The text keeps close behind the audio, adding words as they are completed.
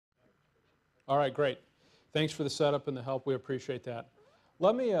All right, great. Thanks for the setup and the help. We appreciate that.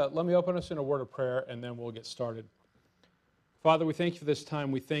 Let me open us in a word of prayer, and then we'll get started. Father, we thank you for this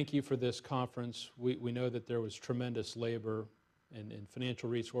time. We thank you for this conference. We know that there was tremendous labor and financial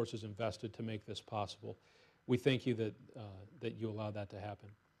resources invested to make this possible. We thank you that you allowed that to happen.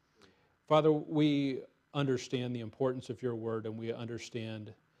 Father, we understand the importance of your word, and we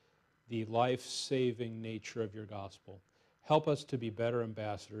understand the life-saving nature of your gospel. Help us to be better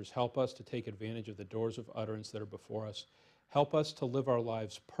ambassadors. Help us to take advantage of the doors of utterance that are before us. Help us to live our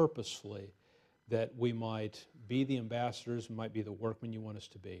lives purposefully, that we might be the ambassadors and might be the workmen you want us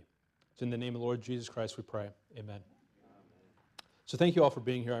to be. It's in the name of the Lord Jesus Christ we pray. Amen. So thank you all for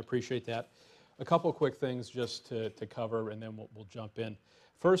being here. I appreciate that. A couple of quick things just to cover, and then we'll jump in.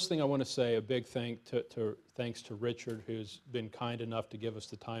 First thing I want to say, a big thanks to Richard, who's been kind enough to give us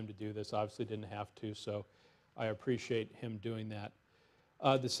the time to do this. Obviously didn't have to, so I appreciate him doing that.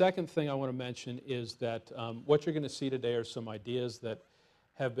 The second thing I want to mention is that what you're going to see today are some ideas that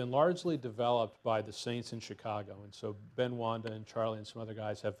have been largely developed by the saints in Chicago. And so Ben Wanda and Charlie and some other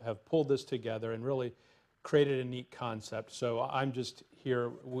guys have pulled this together and really created a neat concept. So I'm just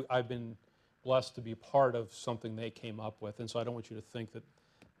here. I've been blessed to be part of something they came up with. And so I don't want you to think that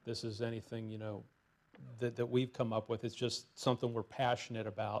this is anything, that we've come up with. It's just something we're passionate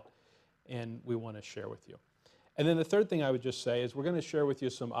about and we want to share with you. And then the third thing I would just say is we're going to share with you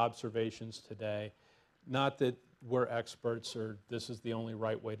some observations today. Not that we're experts or this is the only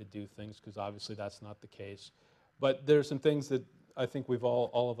right way to do things, because obviously that's not the case. But there's some things that I think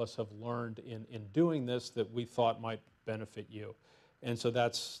all of us have learned in doing this that we thought might benefit you. And so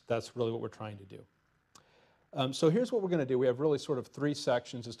that's really what we're trying to do. So here's what we're going to do. We have really sort of three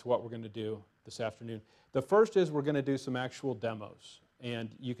sections as to what we're going to do this afternoon. The first is we're going to do some actual demos.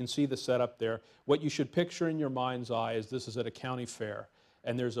 And you can see the setup there. What you should picture in your mind's eye is this is at a county fair.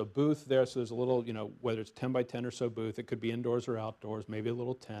 And there's a booth there, so there's a little, whether it's 10 by 10 or so booth, it could be indoors or outdoors, maybe a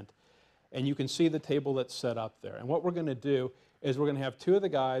little tent. And you can see the table that's set up there. And what we're going to do is we're going to have two of the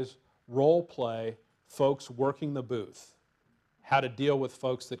guys role play folks working the booth, how to deal with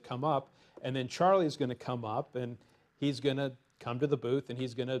folks that come up. And then Charlie's going to come up, and he's going to come to the booth, and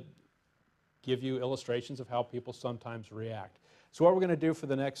he's going to give you illustrations of how people sometimes react. So what we're going to do for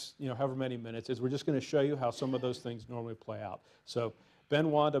the next, however many minutes is we're just going to show you how some of those things normally play out. So Ben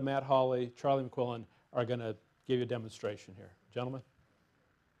Wanda, Matt Hawley, Charlie McQuillan are going to give you a demonstration here. Gentlemen?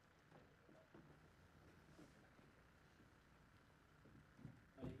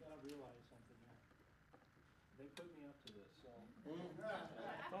 Now you got to realize something here. They put me up to this, so.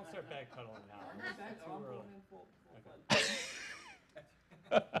 Don't start backpedaling now. I'm going in full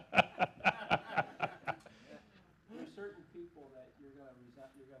There's certain people that you're gonna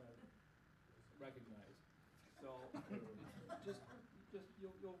recognize. So just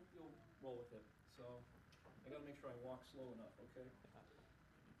you'll roll with it. So I gotta make sure I walk slow enough, okay?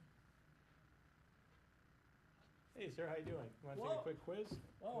 Hey, sir, how you doing? You want to take a quick quiz?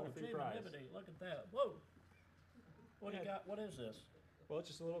 Oh, Jay Benevity, look at that. Whoa. What do you got? What is this? Well, it's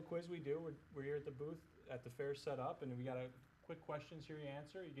just a little quiz we do. We're here at the booth at the fair set up, and we got a quick questions here you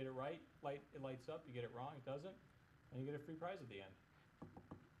answer. You get it right, it lights up. You get it wrong, it doesn't. And you get a free prize at the end.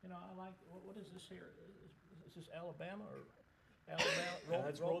 I like, what is this here? Is this Alabama or Alabama? Yeah,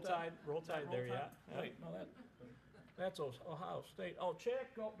 that's Roll Tide there, yeah. Wait, no, that's Ohio State. Oh,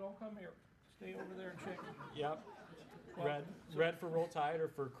 check, don't come here. Stay over there and check. Yep. Red for Roll Tide or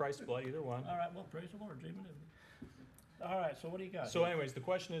for Christ's blood, either one. All right, well, praise the Lord, Jay Benevity. All right, so what do you got? So anyways, the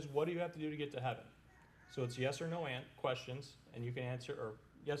question is, what do you have to do to get to heaven? So it's yes or no questions, and you can answer, or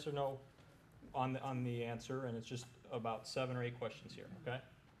yes or no on the answer, and it's just about 7 or 8 questions here, okay?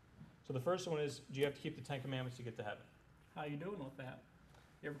 So the first one is, do you have to keep the 10 Commandments to get to heaven? How you doing with that?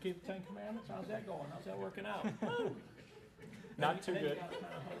 You ever keep the 10 Commandments? How's that going? How's that working out? Not too good. You gotta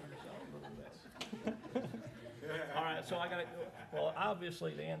kind of hold yourself a little bit. All right, so I got to, well,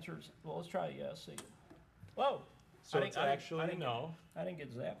 obviously the answer is, well, let's try yes, see. Whoa. So it's actually no. I didn't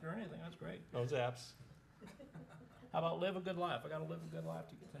get zapped or anything. That's great. No zaps. How about live a good life? I got to live a good life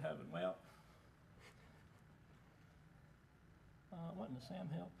to get to heaven. Well, what in the Sam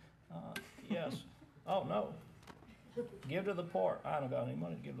Hill? Yes. Oh, no. Give to the poor. I don't got any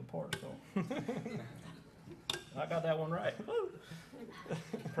money to give to the poor, so. I got that one right.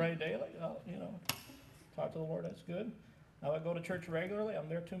 Pray daily. Talk to the Lord. That's good. Now I go to church regularly. I'm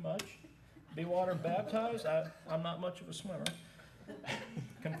there too much. Be water baptized. I'm not much of a swimmer.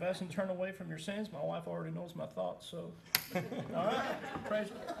 Confess and turn away from your sins. My wife already knows my thoughts, so. All right. Praise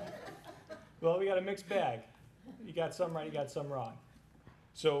God. Well, we got a mixed bag. You got some right, you got some wrong.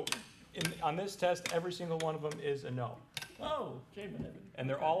 So on this test, every single one of them is a no. Oh, Jamin. And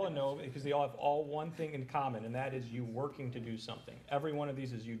they're all a no because they all have one thing in common, and that is you working to do something. Every one of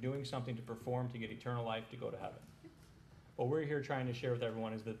these is you doing something to perform to get eternal life, to go to heaven. What we're here trying to share with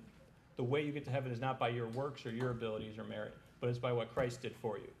everyone is that the way you get to heaven is not by your works or your abilities or merit, but it's by what Christ did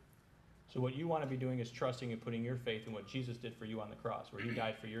for you. So what you want to be doing is trusting and putting your faith in what Jesus did for you on the cross, where he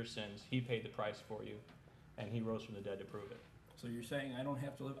died for your sins, he paid the price for you, and he rose from the dead to prove it. So you're saying I don't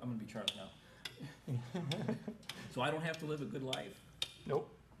have to live, I'm going to be Charlie now. So I don't have to live a good life? Nope.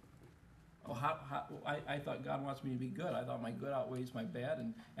 Oh, I thought God wants me to be good. I thought my good outweighs my bad,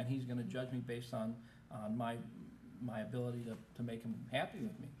 and he's going to judge me based on my ability to make him happy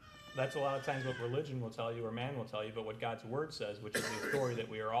with me. That's a lot of times what religion will tell you or man will tell you, but what God's word says, which is the authority that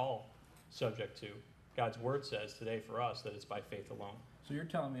we are all subject to, God's word says today for us that it's by faith alone. So you're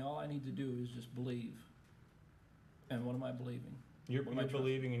telling me all I need to do is just believe. And what am I believing? You're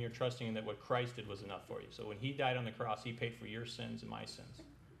believing and you're trusting in that what Christ did was enough for you. So when he died on the cross, he paid for your sins and my sins.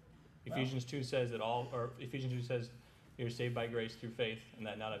 Wow. Ephesians 2 says Ephesians 2 says you're saved by grace through faith, and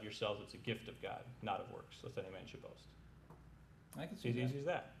that not of yourselves, it's a gift of God, not of works, lest any man should boast. I can see it's as easy as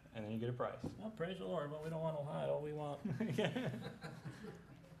that, and then you get a prize. Well, praise the Lord, but we don't want to hide. All we want,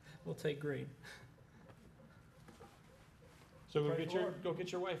 we'll take green. So go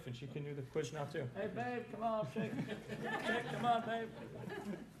get your wife, and she can do the quiz now too. Hey, babe, come on, shake, come on, babe.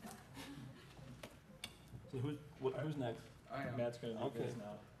 So who's next? I am. Matt's gonna do this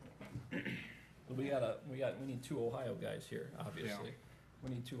now. We need 2 Ohio guys here, obviously. Yeah. We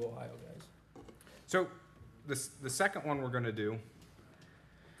need 2 Ohio guys. So the second one we're going to do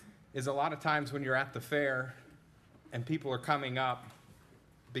is a lot of times when you're at the fair and people are coming up,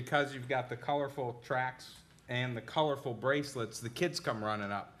 because you've got the colorful tracks and the colorful bracelets, the kids come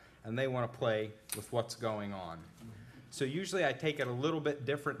running up and they want to play with what's going on. So usually I take it a little bit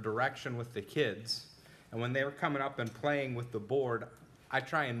different direction with the kids, and when they were coming up and playing with the board, I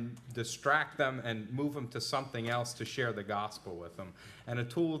try and distract them and move them to something else to share the gospel with them. And a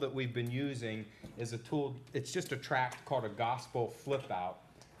tool that we've been using is a tool, it's just a tract called a gospel flip out,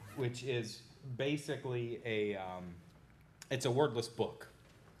 which is basically it's a wordless book.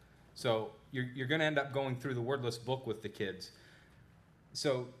 So you're going to end up going through the wordless book with the kids.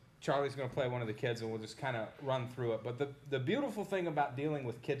 So Charlie's going to play one of the kids, and we'll just kind of run through it. But the beautiful thing about dealing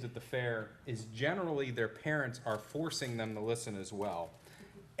with kids at the fair is generally their parents are forcing them to listen as well.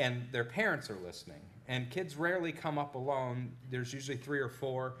 And their parents are listening. And kids rarely come up alone. There's usually 3 or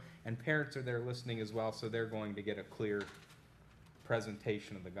 4, and parents are there listening as well, so they're going to get a clear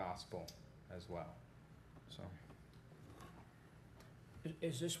presentation of the gospel as well. So.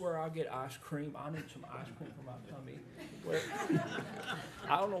 Is this where I'll get ice cream? I need some ice cream for my tummy.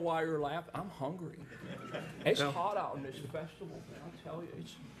 I don't know why you're laughing. I'm hungry. It's hot out in this festival, I'll tell you.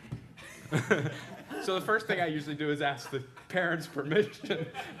 It's... So the first thing I usually do is ask the parents' permission.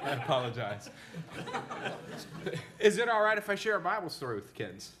 I apologize. Is it all right if I share a Bible story with the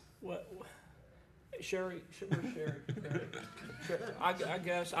kids? What? Sherry, where's Sherry? I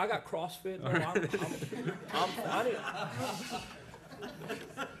guess I got CrossFit. No, I need.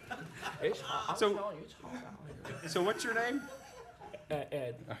 It's hot. I'm telling you, it's hot out here. So what's your name?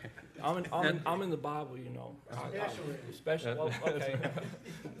 Ed. Okay. I'm in the Bible, you know. Especially. Well, okay.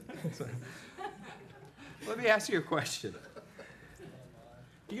 So, let me ask you a question.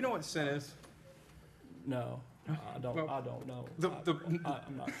 Do you know what sin is? No, I don't. Well, I don't know.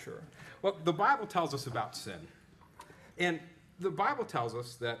 I'm not sure. Well, the Bible tells us about sin, and the Bible tells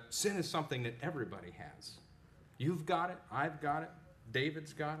us that sin is something that everybody has. You've got it. I've got it.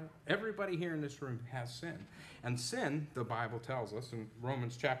 David's got it. Everybody here in this room has sin. And sin, the Bible tells us in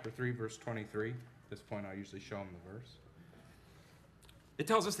Romans chapter 3, verse 23, at this point I'll usually show them the verse. It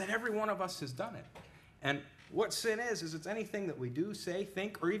tells us that every one of us has done it. And what sin is it's anything that we do, say,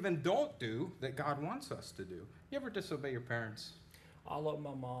 think, or even don't do that God wants us to do. You ever disobey your parents? I love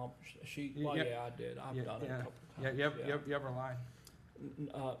my mom. Yeah, I did. I've done it a couple times. You ever lied?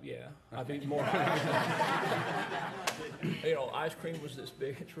 Yeah, okay. I've eaten more. Ice cream was this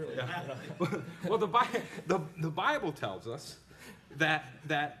big. It's really. Yeah. Well, the Bible tells us that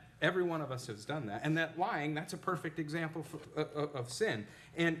every one of us has done that, and that lying, that's a perfect example of sin.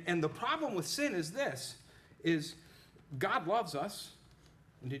 And the problem with sin is this: is God loves us.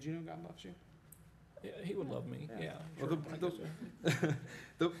 And did you know God loves you? Yeah, he would love me. Yeah. Sure.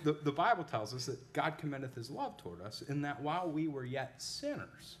 Well, the Bible tells us that God commendeth his love toward us in that while we were yet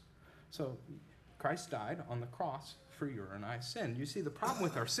sinners. So Christ died on the cross for your and I's sin. You see, the problem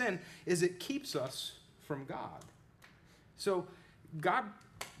with our sin is it keeps us from God. So God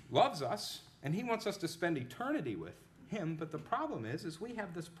loves us, and he wants us to spend eternity with him, but the problem is we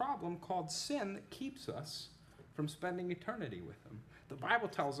have this problem called sin that keeps us from spending eternity with him. The Bible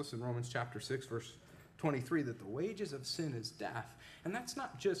tells us in Romans chapter 6, verse 23, that the wages of sin is death. And that's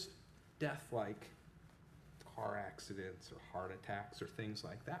not just death like car accidents or heart attacks or things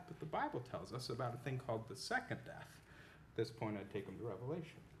like that, but the Bible tells us about a thing called the second death. At this point, I'd take them to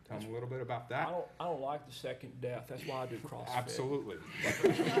Revelation. Tell them a little bit about that. I don't like the second death. That's why I do CrossFit. Absolutely.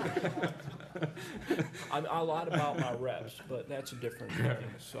 I lied about my reps, but that's a different thing.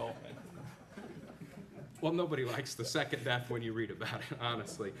 So, Well, nobody likes the second death when you read about it,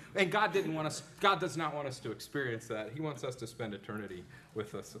 honestly. And God does not want us to experience that. He wants us to spend eternity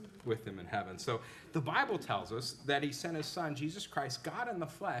with him in heaven. So the Bible tells us that he sent his son, Jesus Christ, God in the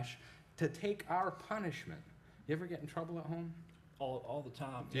flesh, to take our punishment. You ever get in trouble at home? all the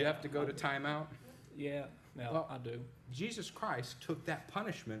time. Do you have to go to timeout? Yeah, Well, I do. Jesus Christ took that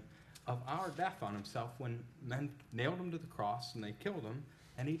punishment of our death on himself when men nailed him to the cross and they killed him,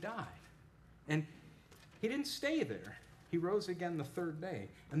 and he died. And he didn't stay there. He rose again the third day.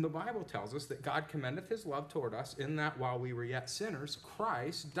 And the Bible tells us that God commendeth his love toward us in that while we were yet sinners,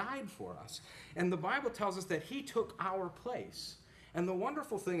 Christ died for us. And the Bible tells us that he took our place. And the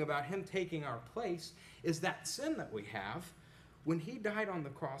wonderful thing about him taking our place is that sin that we have, when he died on the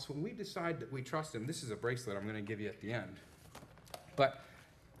cross, when we decide that we trust him, this is a bracelet I'm going to give you at the end. But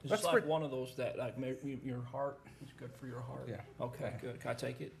It's like one of those that like your heart is good for your heart. Yeah. Okay, good. Can I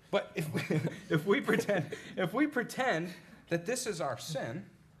take it? But if we pretend that this is our sin,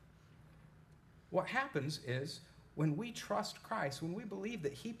 what happens is when we trust Christ, when we believe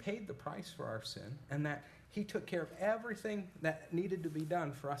that he paid the price for our sin and that he took care of everything that needed to be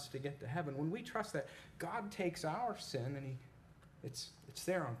done for us to get to heaven, when we trust that God takes our sin and it's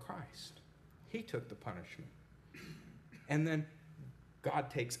there on Christ. He took the punishment. And then God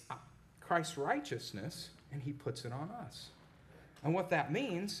takes Christ's righteousness and he puts it on us. And what that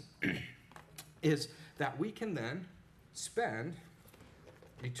means is that we can then spend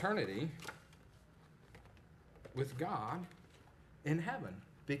eternity with God in heaven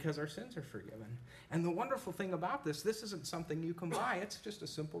because our sins are forgiven. And the wonderful thing about this isn't something you can buy. It's just a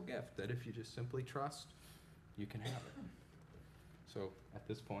simple gift that if you just simply trust, you can have it. So at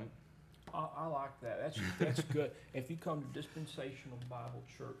this point, I like that. That's good. If you come to Dispensational Bible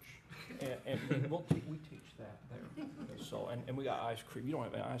Church, and we teach that there. So and we got ice cream. You don't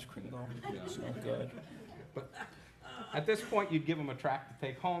have any ice cream though. It's no good. but at this point, you'd give them a tract to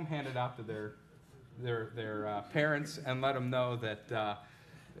take home, hand it out to their parents, and let them know that.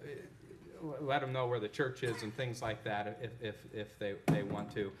 Let them know where the church is and things like that if they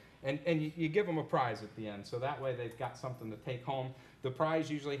want to. And you give them a prize at the end. So that way they've got something to take home. The prize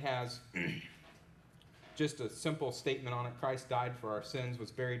usually has just a simple statement on it. Christ died for our sins,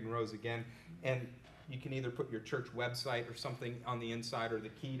 was buried and rose again. And you can either put your church website or something on the inside or the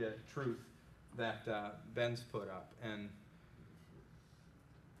key to truth that Ben's put up. And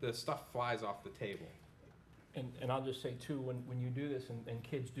the stuff flies off the table. And I'll just say too, when you do this and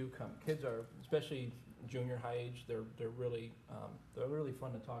kids do come, kids are, especially junior high age, they're really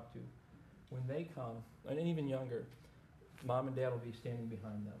fun to talk to. When they come, and even younger, mom and dad will be standing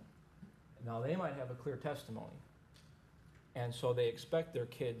behind them. Now they might have a clear testimony, and so they expect their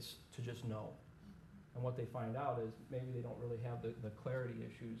kids to just know. And what they find out is maybe they don't really have the clarity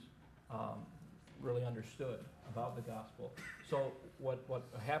issues really understood about the gospel. So what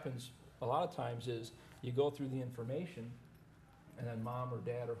happens a lot of times is you go through the information, and then mom or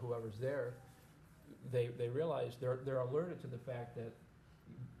dad or whoever's there, they realize they're alerted to the fact that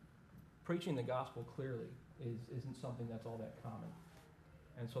preaching the gospel clearly isn't something that's all that common.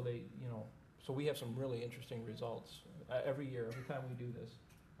 And so so we have some really interesting results every year, every time we do this.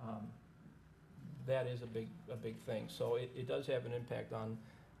 That is a big thing. So it does have an impact on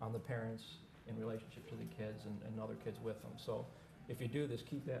the parents in relationship to the kids and other kids with them. So if you do this,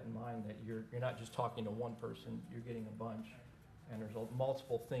 keep that in mind, that you're not just talking to one person, you're getting a bunch, and there's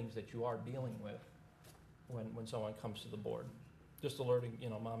multiple things that you are dealing with when someone comes to the board. Just alerting,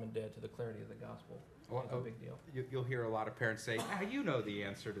 mom and dad to the clarity of the gospel. Well, That's a big deal. You'll hear a lot of parents say, you know the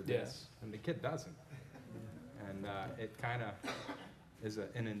answer to this, and the kid doesn't. And it kind of is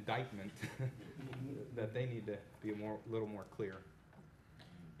an indictment that they need to be a little more clear.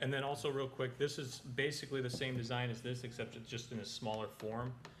 And then also real quick, this is basically the same design as this, except it's just in a smaller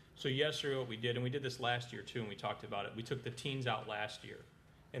form. So yesterday what we did, and we did this last year too, and we talked about it, we took the teens out last year,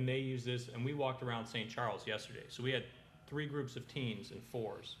 and they used this, and we walked around St. Charles yesterday. So we had 3 groups of teens in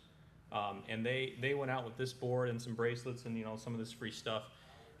 4s. And they went out with this board and some bracelets and, some of this free stuff.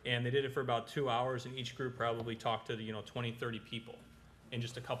 And they did it for about 2 hours, and each group probably talked to, 20, 30 people in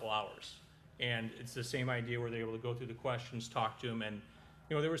just a couple hours. And it's the same idea where they're able to go through the questions, talk to them, and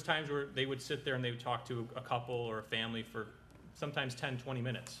You know, there was times where they would sit there and they would talk to a couple or a family for sometimes 10, 20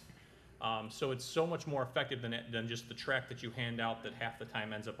 minutes. So it's so much more effective than just the tract that you hand out that half the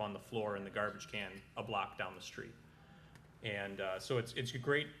time ends up on the floor in the garbage can a block down the street. And so it's a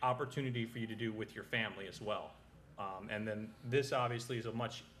great opportunity for you to do with your family as well. And then this obviously is a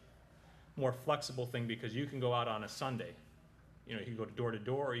much more flexible thing because you can go out on a Sunday. You know, you can go door to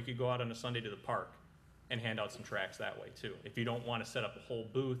door, or you could go out on a Sunday to the park and hand out some tracts that way too. If you don't want to set up a whole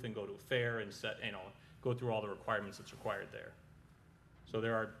booth and go to a fair and go through all the requirements that's required there. So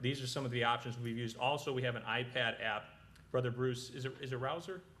these are some of the options we've used. Also, we have an iPad app. Brother Bruce, is it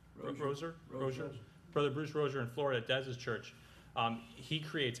Rouser? Roser? Brother Bruce Roser in Florida at Dez's church. He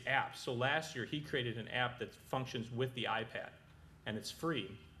creates apps. So last year he created an app that functions with the iPad, and it's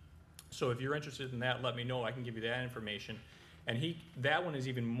free. So if you're interested in that, let me know. I can give you that information. And that one is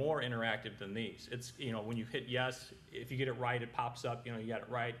even more interactive than these. It's, when you hit yes, if you get it right, it pops up, you got it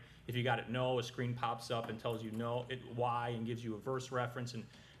right. If you got it no, a screen pops up and tells you no, why, and gives you a verse reference. And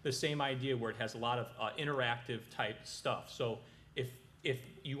the same idea where it has a lot of interactive type stuff. So if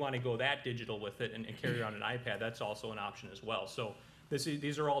you want to go that digital with it and carry around an iPad, that's also an option as well. So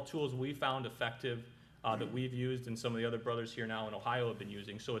these are all tools we found effective that we've used, and some of the other brothers here now in Ohio have been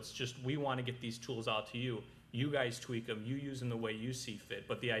using. So it's just, we want to get these tools out to you. You guys tweak them, you use them the way you see fit.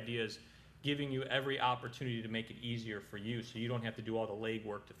 But the idea is giving you every opportunity to make it easier for you so you don't have to do all the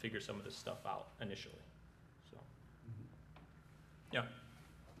legwork to figure some of this stuff out initially. So, yeah.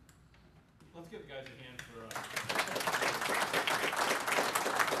 Let's give the guys a hand for...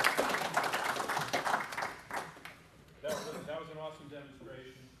 That was an awesome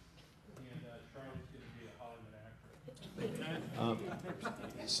demonstration, and Charlie's going to be a Hollywood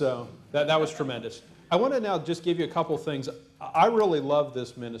actor. So that was tremendous. I want to now just give you a couple things. I really love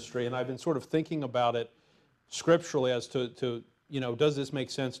this ministry, and I've been sort of thinking about it scripturally as to does this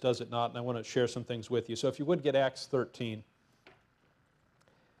make sense, does it not? And I want to share some things with you. So if you would get Acts 13.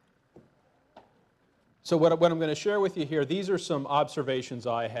 So what I'm going to share with you here, these are some observations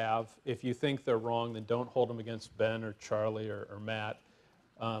I have. If you think they're wrong, then don't hold them against Ben or Charlie or Matt.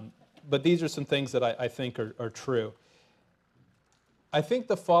 But these are some things that I think are true. I think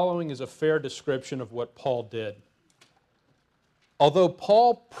the following is a fair description of what Paul did. Although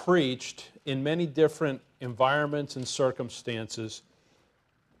Paul preached in many different environments and circumstances,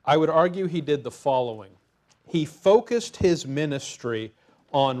 I would argue he did the following. He focused his ministry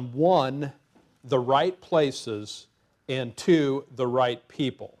on 1, the right places, and 2, the right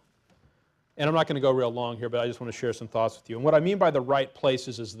people. And I'm not going to go real long here, but I just want to share some thoughts with you. And what I mean by the right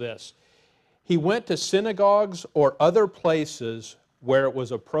places is this. He went to synagogues or other places where it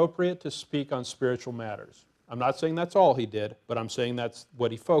was appropriate to speak on spiritual matters. I'm not saying that's all he did, but I'm saying that's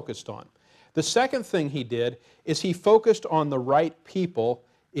what he focused on. The second thing he did is he focused on the right people,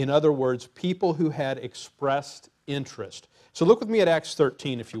 in other words, people who had expressed interest. So look with me at Acts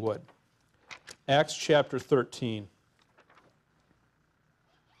 13, if you would. Acts chapter 13.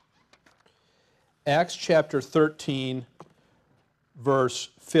 Acts chapter 13, verse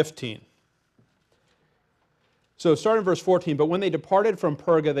 15. So starting in verse 14, but when they departed from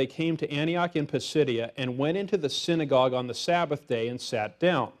Perga, they came to Antioch in Pisidia and went into the synagogue on the Sabbath day and sat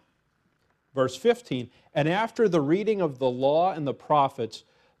down. Verse 15, and after the reading of the law and the prophets,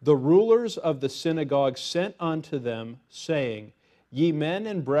 the rulers of the synagogue sent unto them, saying, Ye men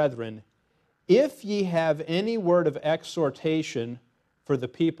and brethren, if ye have any word of exhortation for the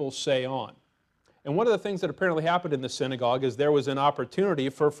people, say on. And one of the things that apparently happened in the synagogue is there was an opportunity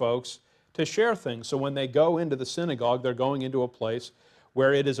for folks to share things. So when they go into the synagogue, they're going into a place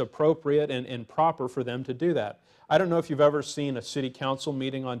where it is appropriate and proper for them to do that. I don't know if you've ever seen a city council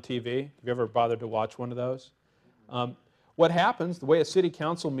meeting on TV. Have you ever bothered to watch one of those? What happens, the way a city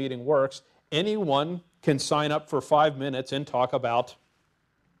council meeting works, anyone can sign up for 5 minutes and talk about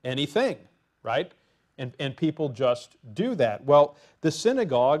anything, right? And people just do that. Well, the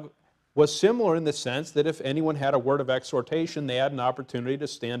synagogue was similar in the sense that if anyone had a word of exhortation, they had an opportunity to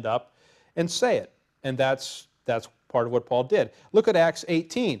stand up and say it. And that's part of what Paul did. Look at Acts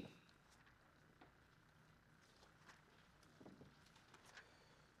 18.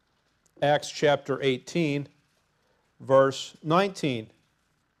 Acts chapter 18, verse 19.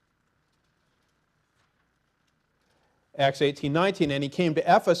 Acts 18:19, and he came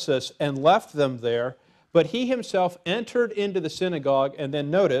to Ephesus and left them there, but he himself entered into the synagogue, and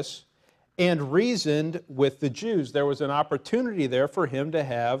then notice, and reasoned with the Jews. There was an opportunity there for him to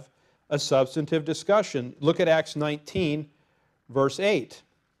have a substantive discussion. Look at Acts 19, verse 8.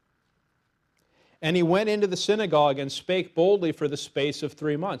 And he went into the synagogue and spake boldly for the space of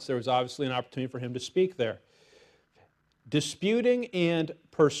 3 months. There was obviously an opportunity for him to speak there. disputing and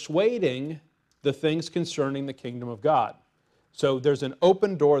persuading the things concerning the kingdom of God. So there's an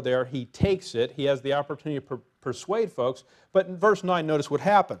open door there. He takes it. He has the opportunity to persuade folks. But in verse 9, notice what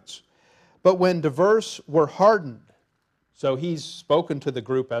happens. But when diverse were hardened, so he's spoken to the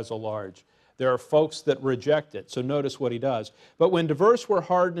group as a large. There are folks that reject it. So notice what he does. But when diverse were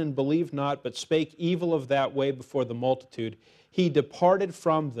hardened and believed not, but spake evil of that way before the multitude, he departed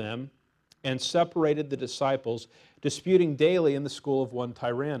from them and separated the disciples, disputing daily in the school of one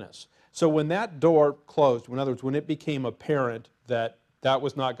Tyrannus. So when that door closed, in other words, when it became apparent that that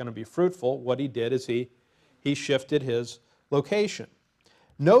was not going to be fruitful, what he did is he shifted his location.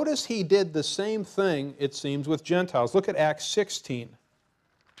 Notice he did the same thing, it seems, with Gentiles. Look at Acts 16.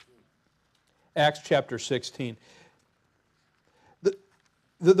 Acts chapter 16.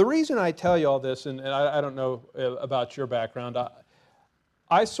 The reason I tell you all this, and I don't know about your background, I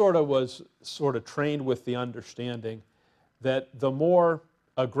was trained with the understanding that the more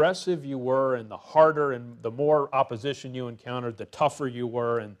aggressive you were and the harder and the more opposition you encountered, the tougher you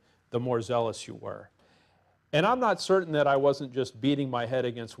were and the more zealous you were. And I'm not certain that I wasn't just beating my head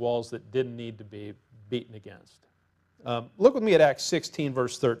against walls that didn't need to be beaten against. Look with me at Acts 16,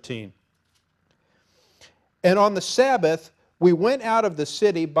 verse 13. And on the Sabbath, we went out of the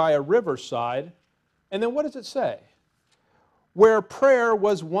city by a riverside, and then what does it say? Where prayer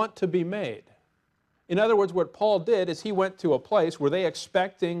was wont to be made. In other words, what Paul did is he went to a place where they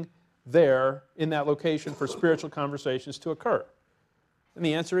expecting there in that location for spiritual conversations to occur. And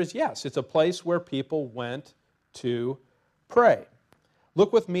the answer is yes. It's a place where people went to pray.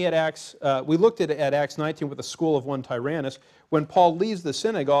 Look with me at Acts. We looked at Acts 19 with the school of one Tyrannus. When Paul leaves the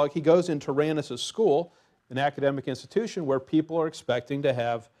synagogue, he goes into Tyrannus' school, an academic institution where people are expecting to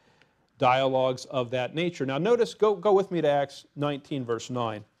have dialogues of that nature. Now notice, go with me to Acts 19, verse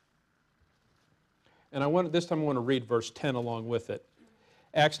 9. And this time I want to read verse 10 along with it.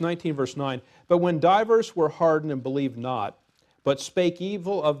 Acts 19, verse 9. But when divers were hardened and believed not, but spake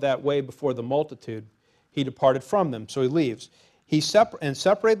evil of that way before the multitude, he departed from them. So he leaves. He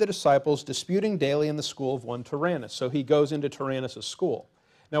separated the disciples, disputing daily in the school of one Tyrannus. So he goes into Tyrannus' school.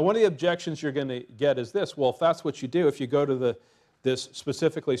 Now one of the objections you're going to get is this: well, if that's what you do, if you go to this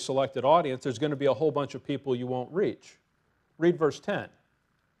specifically selected audience, there's going to be a whole bunch of people you won't reach. Read verse 10.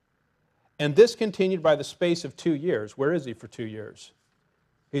 And this continued by the space of 2 years. Where is he for 2 years?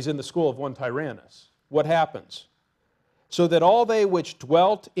 He's in the school of one Tyrannus. What happens? So that all they which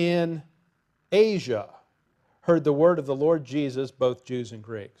dwelt in Asia heard the word of the Lord Jesus, both Jews and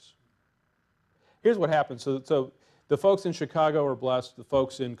Greeks. Here's what happens. So the folks in Chicago are blessed, the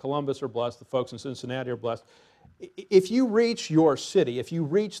folks in Columbus are blessed, the folks in Cincinnati are blessed. If you reach your city, if you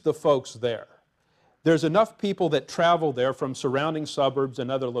reach the folks there's enough people that travel there from surrounding suburbs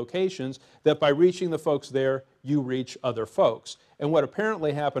and other locations that by reaching the folks there, you reach other folks. And what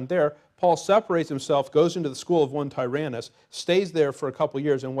apparently happened there, Paul separates himself, goes into the school of one Tyrannus, stays there for a couple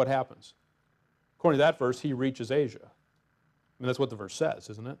years, and what happens? According to that verse, he reaches Asia. I mean, that's what the verse says,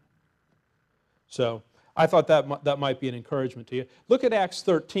 isn't it? So I thought that might be an encouragement to you. Look at Acts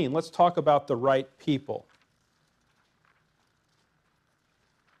 13. Let's talk about the right people.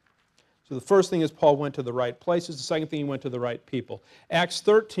 So the first thing is Paul went to the right places. The second thing, he went to the right people. Acts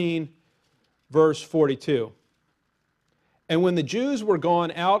 13, verse 42. And when the Jews were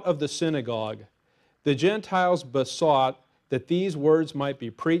gone out of the synagogue, the Gentiles besought that these words might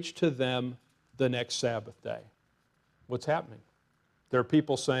be preached to them the next Sabbath day. What's happening? There are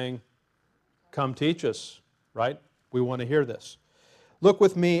people saying, come teach us, right? We want to hear this. Look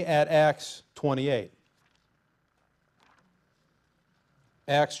with me at Acts 28.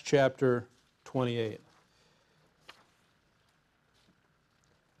 Acts chapter 28.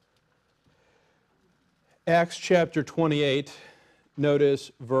 Acts chapter 28,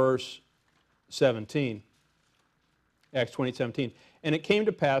 notice verse 17. Acts 28:17. And it came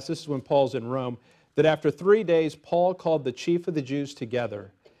to pass, this is when Paul's in Rome, that after 3 days Paul called the chief of the Jews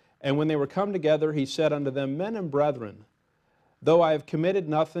together. And when they were come together, he said unto them, Men and brethren, though I have committed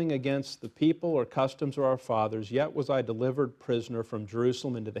nothing against the people or customs of our fathers, yet was I delivered prisoner from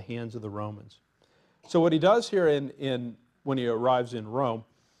Jerusalem into the hands of the Romans. So what he does here when he arrives in Rome,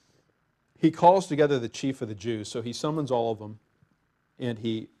 he calls together the chief of the Jews. So he summons all of them, and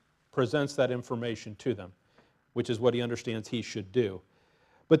he presents that information to them, which is what he understands he should do.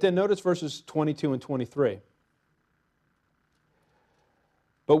 But then notice verses 22 and 23.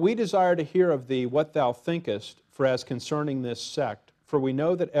 But we desire to hear of thee what thou thinkest, for as concerning this sect, for we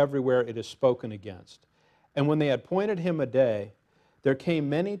know that everywhere it is spoken against. And when they had appointed him a day, there came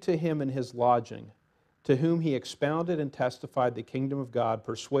many to him in his lodging, to whom he expounded and testified the kingdom of God,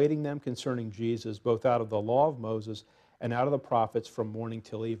 persuading them concerning Jesus, both out of the law of Moses and out of the prophets from morning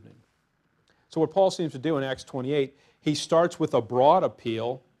till evening. So what Paul seems to do in Acts 28, he starts with a broad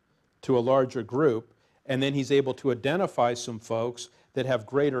appeal to a larger group, and then he's able to identify some folks that have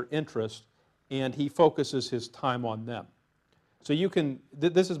greater interest, and he focuses his time on them. So you can,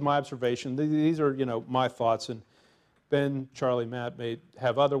 this is my observation, these are, my thoughts, and Ben, Charlie, Matt may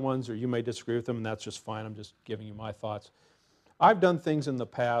have other ones, or you may disagree with them, and that's just fine. I'm just giving you my thoughts. I've done things in the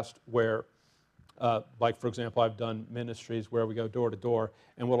past where, like for example, I've done ministries where we go door to door,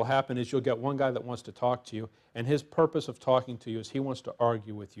 and what will happen is you'll get one guy that wants to talk to you, and his purpose of talking to you is he wants to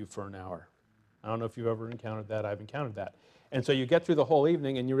argue with you for an hour. I don't know if you've ever encountered that. I've encountered that. And so you get through the whole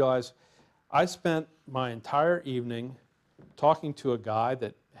evening, and you realize, I spent my entire evening talking to a guy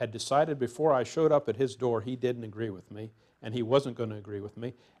that had decided before I showed up at his door he didn't agree with me, and he wasn't going to agree with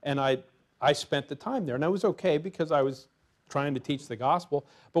me, and I spent the time there. And it was okay because I was trying to teach the gospel,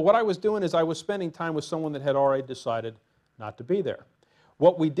 but what I was doing is I was spending time with someone that had already decided not to be there.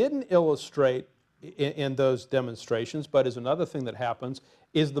 What we didn't illustrate in those demonstrations, but is another thing that happens,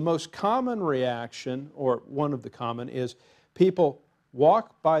 is the most common reaction, or one of the common, is people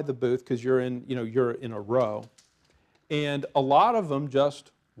walk by the booth because you're in a row, and a lot of them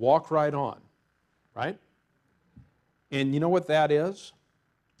just walk right on, right? And you know what that is?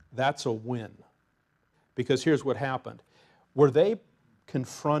 That's a win. Because here's what happened. Were they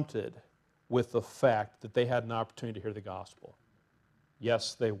confronted with the fact that they had an opportunity to hear the gospel?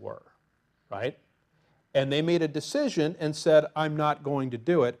 Yes, they were, right? And they made a decision and said, I'm not going to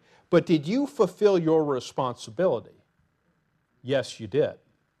do it. But did you fulfill your responsibility? Yes, you did.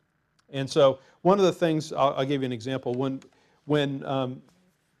 And so one of the things, I'll give you an example. When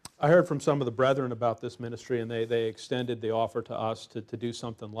I heard from some of the brethren about this ministry, and they extended the offer to us to do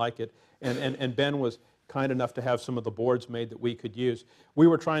something like it, and Ben was kind enough to have some of the boards made that we could use. We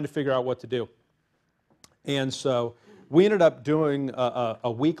were trying to figure out what to do. And so we ended up doing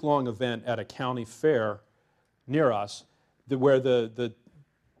a week-long event at a county fair near us where the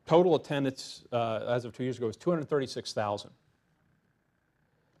total attendance as of 2 years ago was 236,000.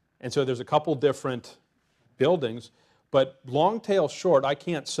 And so there's a couple different buildings, but long tail short, I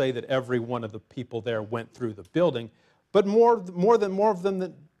can't say that every one of the people there went through the building, but more of them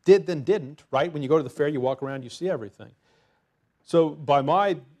that did than didn't, right? When you go to the fair, you walk around, you see everything. So by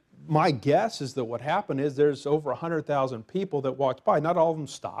my guess is that what happened is there's over 100,000 people that walked by. Not all of them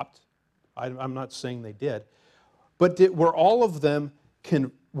stopped. I'm not saying they did. But were all of them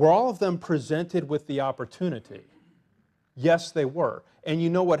presented with the opportunity? Yes, they were. And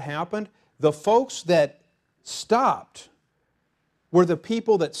you know what happened? The folks that stopped were the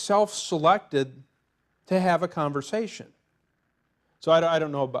people that self-selected to have a conversation. So I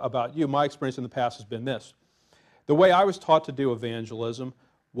don't know about you. My experience in the past has been this. The way I was taught to do evangelism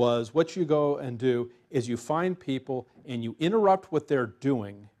was what you go and do is you find people and you interrupt what they're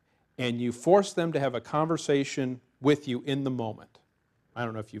doing and you force them to have a conversation with you in the moment. I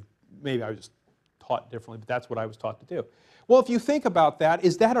don't know if maybe I was just taught differently, but that's what I was taught to do. Well, if you think about that,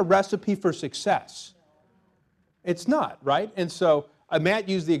 is that a recipe for success? It's not, right? And so Matt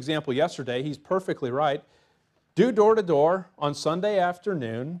used the example yesterday. He's perfectly right. Do door to door on Sunday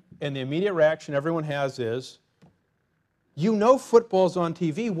afternoon, and the immediate reaction everyone has is, you know football's on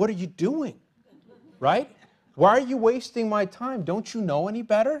TV. What are you doing? Right? Why are you wasting my time? Don't you know any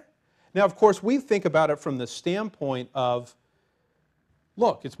better? Now, of course, we think about it from the standpoint of,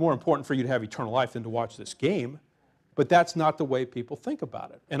 look, it's more important for you to have eternal life than to watch this game, but that's not the way people think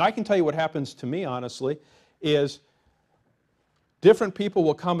about it. And I can tell you what happens to me, honestly, is different people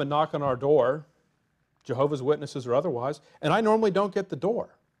will come and knock on our door, Jehovah's Witnesses or otherwise, and I normally don't get the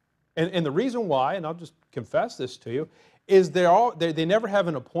door. And the reason why, and I'll just confess this to you, is they never have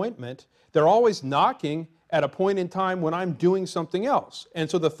an appointment. They're always knocking at a point in time when I'm doing something else. And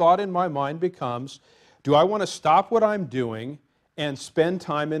so the thought in my mind becomes, do I want to stop what I'm doing and spend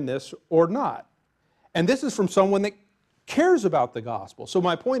time in this or not? And this is from someone that cares about the gospel. So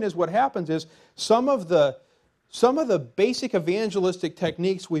my point is, what happens is some of the basic evangelistic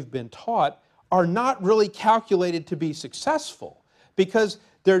techniques we've been taught are not really calculated to be successful because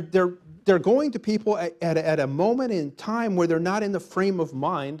they're going to people at a moment in time where they're not in the frame of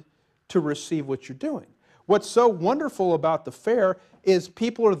mind to receive what you're doing. What's so wonderful about the fair is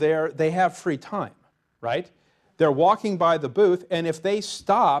people are there, they have free time, right? They're walking by the booth, and if they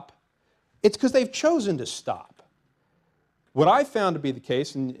stop, it's because they've chosen to stop. What I found to be the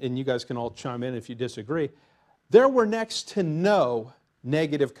case, and you guys can all chime in if you disagree, there were next to no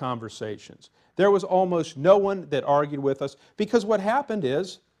negative conversations. There was almost no one that argued with us because what happened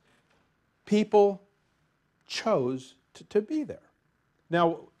is people chose to be there.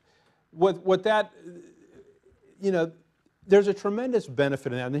 Now, what that, there's a tremendous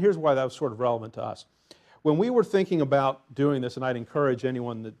benefit in that, and here's why that was sort of relevant to us. When we were thinking about doing this, and I'd encourage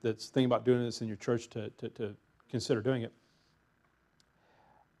anyone that's thinking about doing this in your church to consider doing it,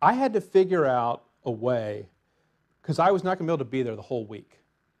 I had to figure out a way, because I was not going to be able to be there the whole week.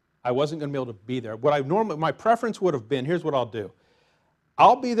 I wasn't going to be able to be there. My preference would have been, here's what I'll do.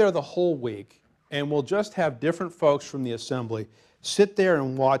 I'll be there the whole week, and we'll just have different folks from the assembly sit there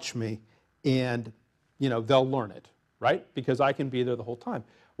and watch me, and they'll learn it, right? Because I can be there the whole time.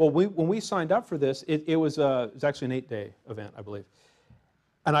 Well, when we signed up for this, it was actually an 8-day event, I believe,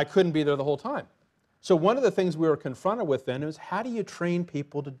 and I couldn't be there the whole time. So one of the things we were confronted with then is, how do you train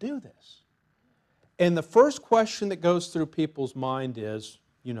people to do this? And the first question that goes through people's mind is,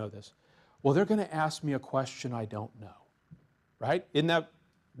 you know this, well, they're going to ask me a question I don't know, right? Isn't that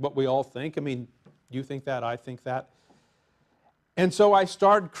what we all think? I mean, you think that, I think that. And so I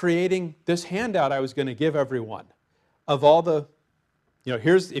started creating this handout I was going to give everyone of all the,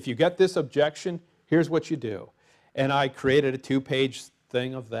 here's, if you get this objection, here's what you do. And I created a 2-page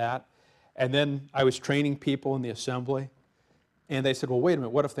thing of that. And then I was training people in the assembly. And they said, well, wait a minute,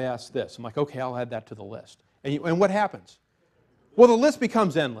 what if they ask this? I'm like, okay, I'll add that to the list. And what happens? Well, the list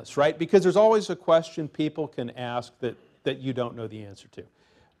becomes endless, right? Because there's always a question people can ask that you don't know the answer to.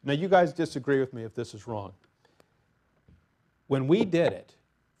 Now, you guys disagree with me if this is wrong. When we did it,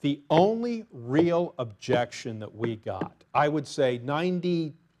 the only real objection that we got, I would say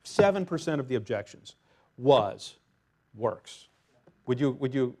 97% of the objections, was works. Would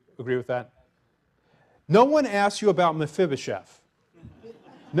you agree with that? No one asks you about Mephibosheth.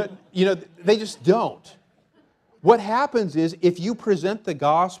 No, they just don't. What happens is, if you present the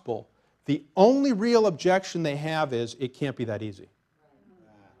gospel, the only real objection they have is, it can't be that easy.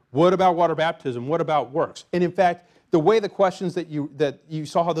 What about water baptism? What about works? And in fact, the way the questions that you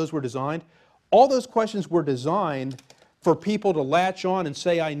saw how those were designed, all those questions were designed for people to latch on and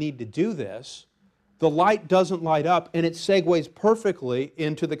say, I need to do this. The light doesn't light up, and it segues perfectly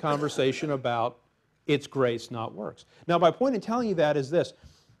into the conversation about it's grace, not works. Now, my point in telling you that is this.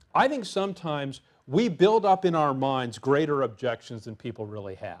 I think sometimes we build up in our minds greater objections than people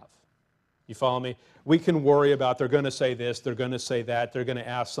really have. You follow me? We can worry about, they're going to say this, they're going to say that, they're going to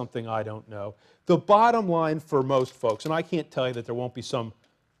ask something I don't know. The bottom line for most folks, and I can't tell you that there won't be some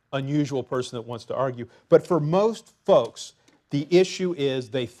unusual person that wants to argue, but for most folks, the issue is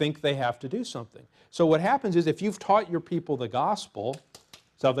they think they have to do something. So what happens is, if you've taught your people the gospel,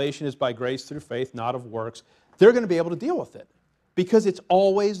 salvation is by grace through faith, not of works, they're going to be able to deal with it. Because it's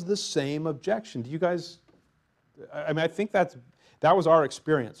always the same objection. Do you guys, I think that was our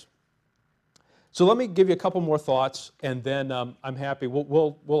experience. So let me give you a couple more thoughts, and then I'm happy.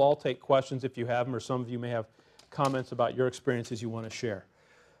 We'll all take questions if you have them, or some of you may have comments about your experiences you want to share.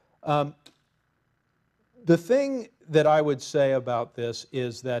 The thing that I would say about this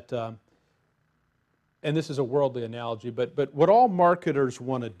is that, and this is a worldly analogy, but what all marketers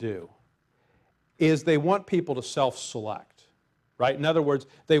want to do is they want people to self-select. Right? In other words,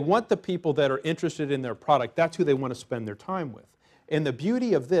 they want the people that are interested in their product. That's who they want to spend their time with. And the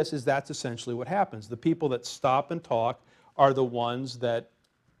beauty of this is that's essentially what happens. The people that stop and talk are the ones that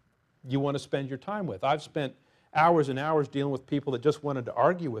you want to spend your time with. I've spent hours and hours dealing with people that just wanted to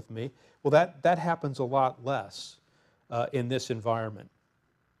argue with me. Well, that happens a lot less in this environment.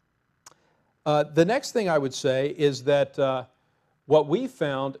 The next thing I would say is that what we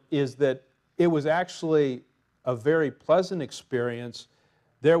found is that it was actually a very pleasant experience.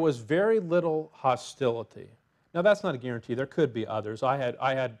 There was very little hostility. Now, that's not a guarantee. There could be others. I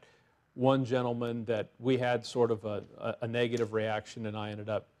had one gentleman that we had sort of a negative reaction, and I ended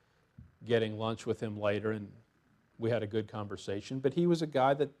up getting lunch with him later, and we had a good conversation. But he was a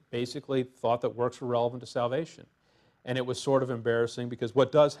guy that basically thought that works were relevant to salvation. And it was sort of embarrassing, because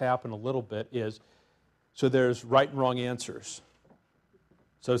what does happen a little bit is, so there's right and wrong answers.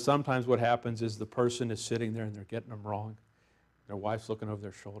 So sometimes what happens is the person is sitting there and they're getting them wrong. Their wife's looking over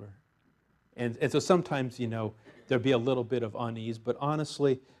their shoulder. And so sometimes, there'd be a little bit of unease, but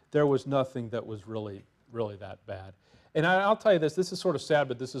honestly, there was nothing that was really, really that bad. And I'll tell you this is sort of sad,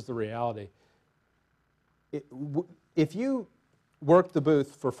 but this is the reality. If you work the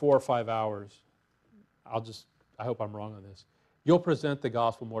booth for 4 or 5 hours, I hope I'm wrong on this, you'll present the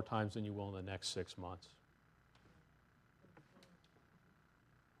gospel more times than you will in the next 6 months.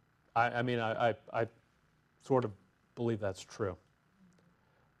 I sort of believe that's true.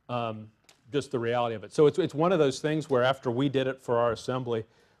 Just the reality of it. So it's one of those things where, after we did it for our assembly,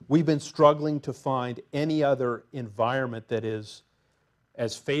 we've been struggling to find any other environment that is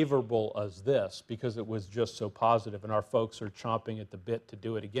as favorable as this because it was just so positive, and our folks are chomping at the bit to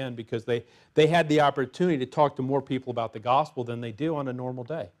do it again because they had the opportunity to talk to more people about the gospel than they do on a normal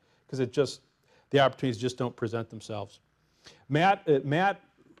day because the opportunities just don't present themselves. Matt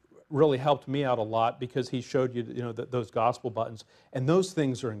really helped me out a lot because he showed you, those gospel buttons, and those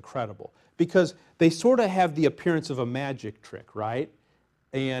things are incredible because they sort of have the appearance of a magic trick, right?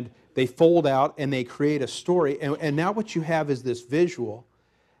 And they fold out and they create a story, and now what you have is this visual.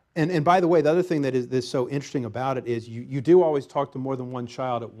 And by the way, the other thing that is so interesting about it is you do always talk to more than one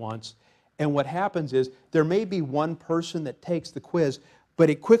child at once, and what happens is there may be one person that takes the quiz, but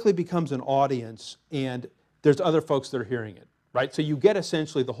it quickly becomes an audience, and there's other folks that are hearing it. Right? So you get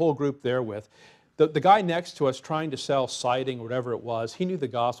essentially the whole group there with. The guy next to us trying to sell siding or whatever it was, he knew the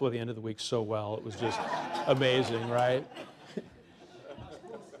gospel at the end of the week so well. It was just amazing, right?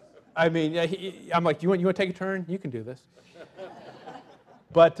 I mean, I'm like, you want to take a turn? You can do this.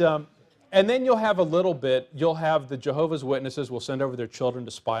 But, and then you'll have you'll have the Jehovah's Witnesses will send over their children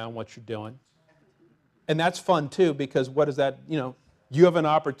to spy on what you're doing. And that's fun too because what is that, you have an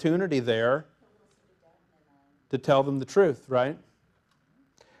opportunity there to tell them the truth, right?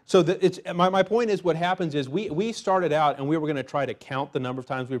 So my point is what happens is we started out and we were going to try to count the number of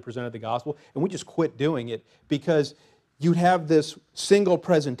times we presented the gospel, and we just quit doing it because you'd have this single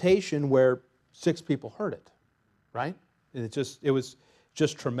presentation where 6 people heard it, right? And it was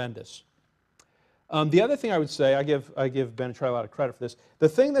just tremendous. The other thing I would say, I give Ben and Charlie a lot of credit for this. The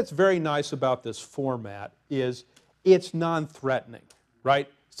thing that's very nice about this format is it's non-threatening, right?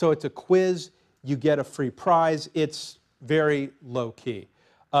 So it's a quiz. You get a free prize. It's very low-key.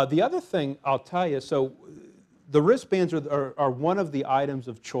 The other thing I'll tell you, so the wristbands are one of the items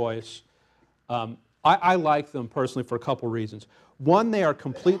of choice. I like them personally for a couple reasons. One, they are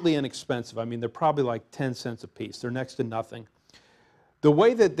completely inexpensive. I mean, they're probably like 10 cents a piece. They're next to nothing. The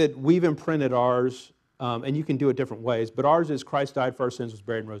way that we've imprinted ours, and you can do it different ways, but ours is Christ died for our sins, was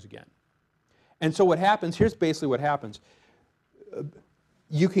buried, and rose again. And so what happens, here's basically what happens.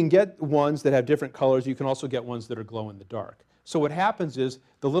 You can get ones that have different colors. You can also get ones that are glow in the dark. So what happens is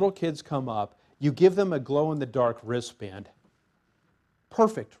the little kids come up. You give them a glow in the dark wristband.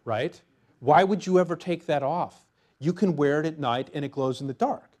 Perfect, right? Why would you ever take that off? You can wear it at night and it glows in the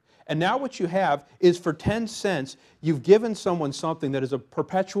dark. And now what you have is for 10 cents, you've given someone something that is a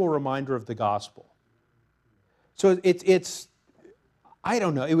perpetual reminder of the gospel. So it's I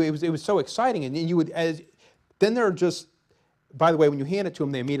don't know, it was so exciting. And you would, then there are just, by the way, when you hand it to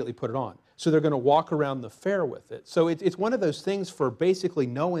them, they immediately put it on. So they're going to walk around the fair with it. So it's one of those things for basically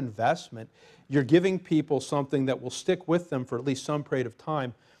no investment. You're giving people something that will stick with them for at least some period of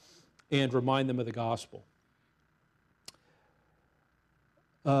time and remind them of the gospel.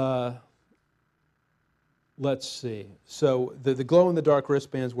 Let's see. So the glow-in-the-dark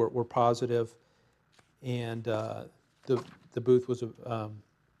wristbands were positive, and the booth was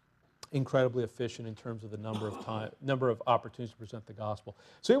incredibly efficient in terms of the number of opportunities to present the gospel.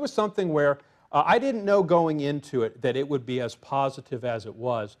 So it was something where I didn't know going into it that it would be as positive as it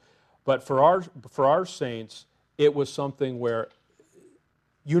was, but for our saints, it was something where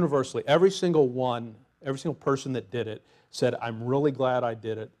universally every single person that did it said, "I'm really glad I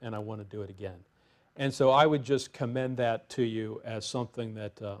did it, and I want to do it again." And so I would just commend that to you as something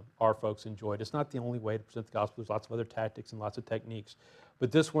that our folks enjoyed. It's not the only way to present the gospel. There's lots of other tactics and lots of techniques.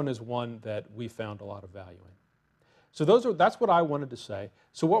 But this one is one that we found a lot of value in. So that's what I wanted to say.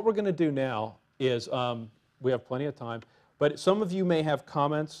 So what we're going to do now is, we have plenty of time, but some of you may have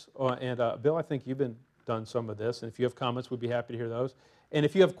comments, and Bill, I think you've done some of this, and if you have comments, we'd be happy to hear those. And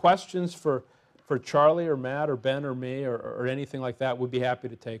if you have questions for Charlie or Matt or Ben or me or anything like that, we'd be happy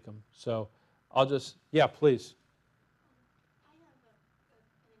to take them. So I'll just, yeah, please. I have an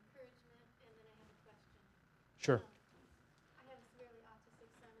encouragement and then I have a question. Sure. I have a severely autistic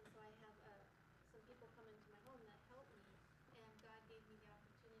son, and so I have some people come into my home that help me, and God gave me the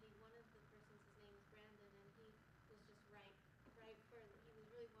opportunity. One of the persons, his name is Brandon, and he was just right for, he was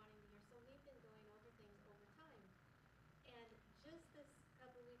really wanting to hear. So we've been going over things over time. And just this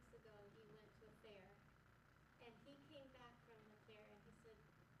couple weeks ago, he went to a fair, and he came back from the fair, and he said,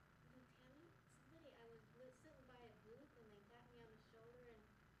 Tammy, I was sitting by a booth, and they tapped me on the shoulder, and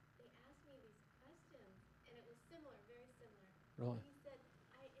they asked me these questions, and it was similar, very similar. Really? He said,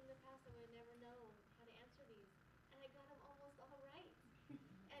 in the past, I would have never known how to answer these, and I got them almost all right.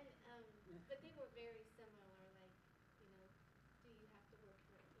 And, but they were very similar, like, do you have to work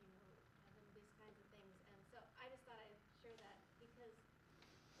for, having these kinds of things. And so I just thought I'd share that because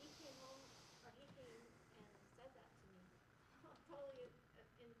he came home, or he came and said that to me, totally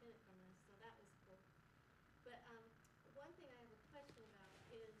independent from this, so that was cool. But one thing I have a question about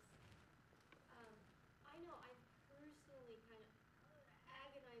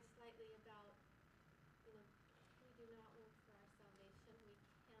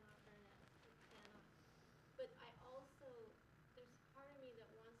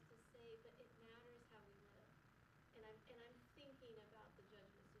and I'm thinking about the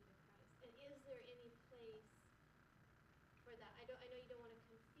judgment seat of Christ. And is there any place for that? I know you don't want to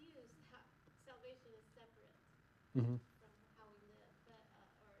confuse how salvation is separate Mhm. from how we live, but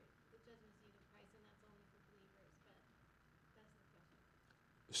or the judgment seat of Christ, and that's only for believers. But that's the question.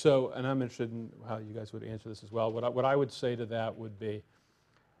 So, and I'm interested in how you guys would answer this as well. What I would say to that would be,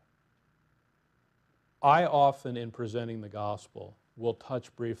 I often, in presenting the gospel, will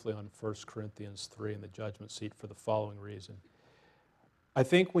touch briefly on 1 Corinthians 3 and the judgment seat for the following reason. I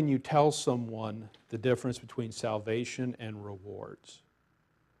think when you tell someone the difference between salvation and rewards,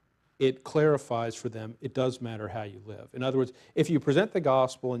 it clarifies for them it does matter how you live. In other words, if you present the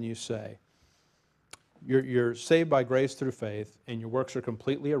gospel and you say, you're saved by grace through faith and your works are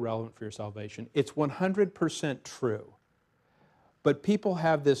completely irrelevant for your salvation, it's 100% true. But people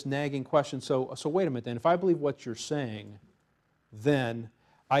have this nagging question, so wait a minute then, if I believe what you're saying, then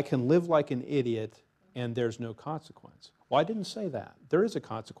I can live like an idiot and there's no consequence. Well, I didn't say that. There is a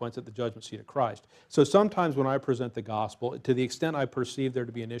consequence at the judgment seat of Christ. So sometimes when I present the gospel, to the extent I perceive there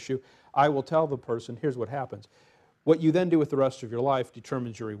to be an issue, I will tell the person, here's what happens. What you then do with the rest of your life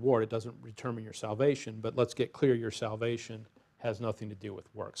determines your reward. It doesn't determine your salvation, but let's get clear, your salvation has nothing to do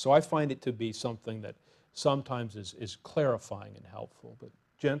with work. So I find it to be something that sometimes is clarifying and helpful. But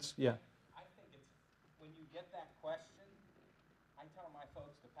gents, yeah. I think it's, when you get that question, I tell my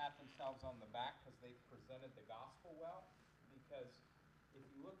folks to pat themselves on the back because they've presented the gospel well. Because if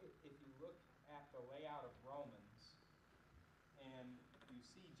you look at the layout of Romans and you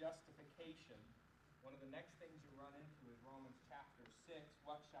see justification, one of the next things you run into is Romans chapter 6.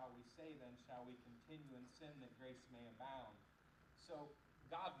 What shall we say then? Shall we continue in sin that grace may abound? So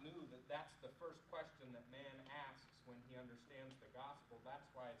God knew that that's the first question that man asks when he understands the gospel. That's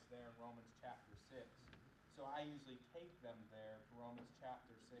why it's there in Romans chapter 6. So I usually take them there to Romans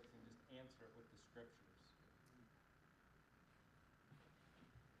chapter 6 and just answer it with the scriptures.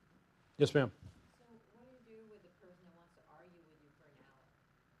 Yes, ma'am. So what do you do with the person that wants to argue with you for an hour?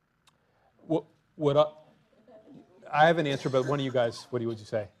 I have an answer, but one of you guys, what would you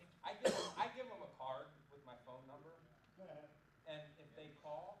say? I give them a card with my phone number, and if they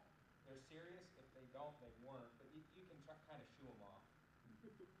call, they're serious. If they don't, they weren't. But you can kind of shoo them off.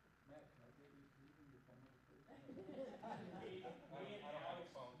 Matt, can I get your phone number, please?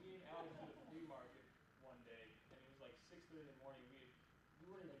 Me and Alex did a flea market one day, and it was like 6:30 in the morning. We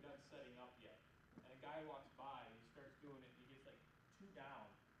weren't even done setting up yet, and a guy walks by and he starts doing it. And he gets like 2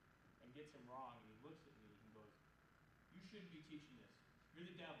 down and gets him wrong, and he looks at me and goes, "You shouldn't be teaching this. You're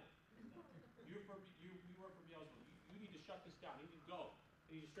the devil. You work for Beelzebub. You need to shut this down. You need to go."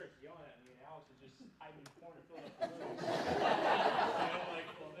 And he just starts yelling at me, and Alex is just hiding in the corner, filling up the room. And I'm like,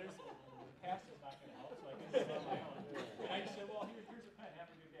 well, the pastor's not going to help, so I can do it on my own. And I just said, well, here's a pen.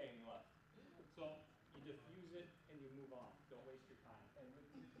 Have a good day, and he left. So you diffuse it and you move on. Don't waste your time. And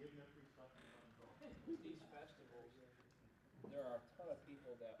give them free stuff and let them go. With these festivals, there are a ton of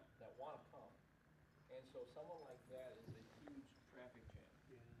people that want to come. And so someone like that is a huge traffic jam.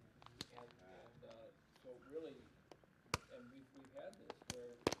 And so really, and we've had this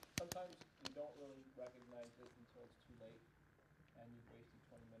where sometimes you don't really recognize it until it's too late, and you've wasted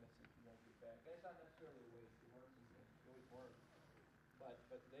 20 minutes that you won't get back. And it's not necessarily a waste. You learn some things. You always learn.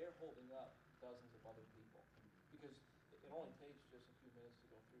 But they're holding up dozens of other people because it only takes just a few minutes to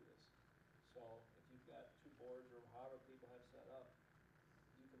go through this. So if you've got 2 boards or however people have set up,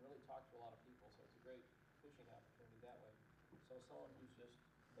 you can really talk to a lot of people. So it's a great fishing opportunity that way. So someone who's just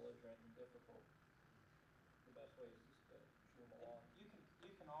belligerent and difficult, the best way is just to shoo them along.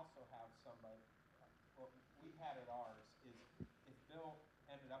 You can also have somebody. What we had at ours is if Bill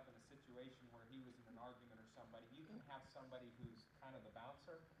ended up in a situation where he was in an argument or somebody, you can have somebody who's kind of the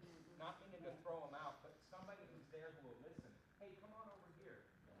bouncer, not meaning to throw him out, but somebody who's there who will listen. Hey, come on over here,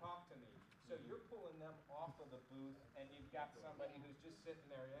 talk to me. So you're pulling them off of the booth, and you've got somebody who's just sitting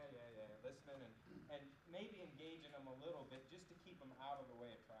there, listening, and maybe engaging them a little bit just to keep them out of the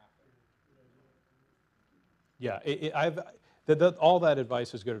way of traffic. Yeah, all that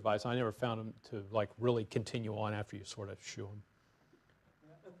advice is good advice. I never found them to like really continue on after you sort of shoo them.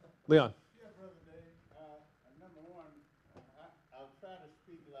 Leon. Yeah, Brother Dave. Number one, I'll try to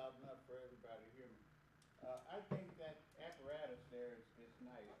speak loud enough for everybody to hear me. I think that apparatus there is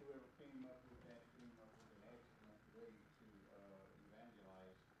nice. Whoever came up with that came up with an excellent way to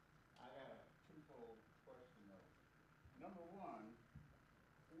evangelize. I got a twofold question though. Number one,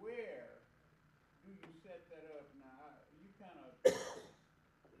 where do you set that up? Now, you kind of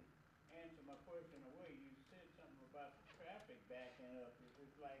answered my question away. You said something about the traffic backing up.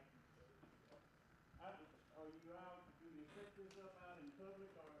 It's like, are you out, do you set this up out in public,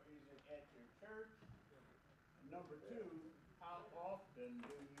 or is it at your church? Number two, how often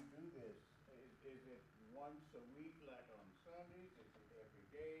do you do this? Is it once a week, like on Sundays? Is it every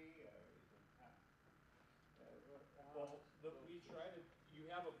day? Is it Well, we try to, you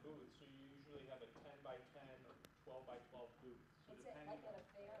have a booth, so you usually have a 10 by 10 or 12 by 12 booth. So It's depending like at a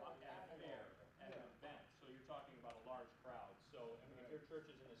fair or at a fair, at an event, so you're talking about a large crowd. So, I mean, if your church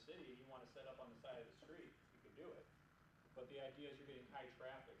is in the city and you want to set up on the side of the street, you can do it. But the idea is you're getting high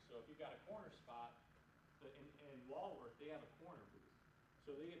traffic. So if you've got a corner spot, in Walworth, they have a corner booth.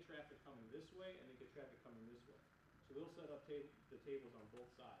 So they get traffic coming this way and they get traffic coming this way. So they'll set up the tables on both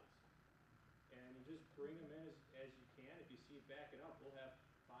sides. And you just bring them in as you can. If you see it back it up, we'll have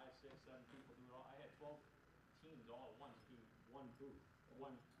 5, 6, 7 people do it all. I had 12 teams all at once do one booth,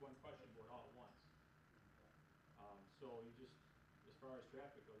 one question board all at once. So you just, as far as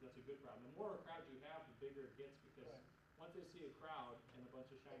traffic goes, that's a good crowd. And the more crowd you have, the bigger it gets because once they see a crowd and a bunch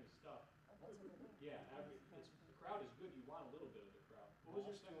of shiny stuff, yeah, the crowd is good. You want a little bit of the crowd. What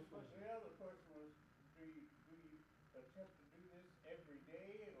was your second question? The other question was, do you attempt to do this every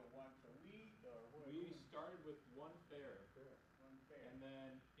day or once a week or what? We started with one fair. One fair. And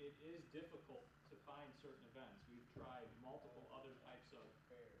then it is difficult to find certain events. We've tried multiple other types of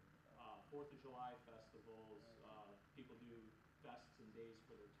Fair. 4th of July festivals. People do fests and days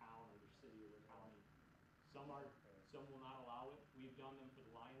for their town or their city or their county. Some will not allow it. We've done them for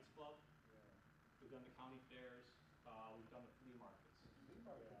the Lions Club. We've done the county fairs. We've done the flea markets.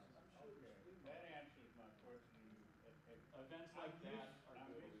 Okay, that answers my question. Events like that are I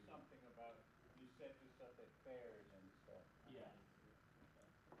good. missed something about, you set this up at fairs and stuff. Yeah.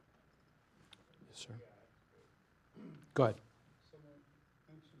 Yes, sir. Yeah, that's good. Go ahead. Someone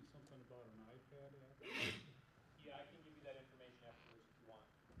mentioned something about an iPad app. Yeah, I can give you that information afterwards if you want.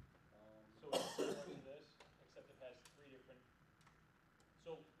 So it's similar to this, except it has 3 different.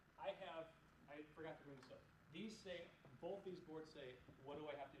 So I forgot to bring this up. Both these boards say, what do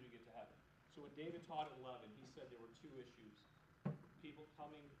I have to do to get to heaven? So when David taught at 11, he said there were 2 issues. People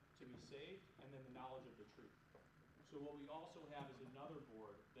coming to be saved, and then the knowledge of the truth. So what we also have is another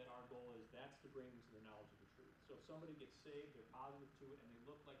board that our goal is that's to bring them to the knowledge of the truth. So if somebody gets saved, they're positive to it, and they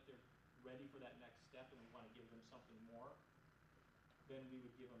look like they're ready for that next step, and we want to give them something more, then we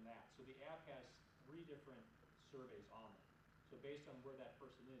would give them that. So the app has 3 different surveys on it. So based on where that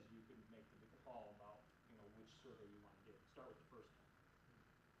person is, you can make the call about which survey you want to give. Start with the first one.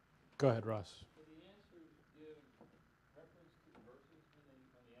 Go ahead, Russ. Do the answers give reference to the verses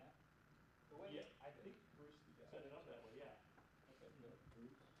on the app? Yeah, I think Bruce set it up that way, yeah. Okay, good.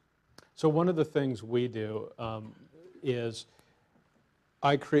 So one of the things we do is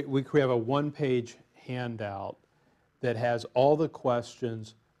we have a one-page handout that has all the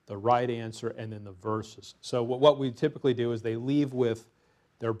questions, the right answer, and then the verses. So what we typically do is they leave with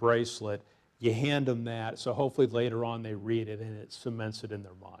their bracelet. You hand them that, so hopefully later on they read it and it cements it in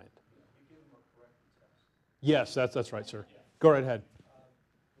their mind. You give them a corrected test. Yes, that's right, sir. Go right ahead.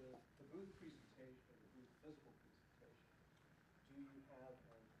 The booth presentation, the booth physical presentation, do you have,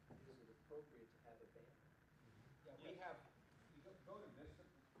 and is it appropriate to have a banner? Yeah, we have, you go to Vista,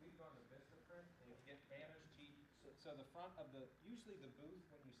 we've gone to Vistaprint, and you get banners cheap. So the front of usually the booth,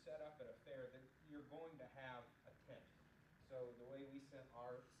 when you set up at a fair, you're going to have a tent. So the way we set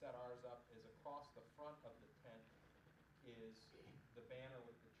ours up is across the front of the tent is the banner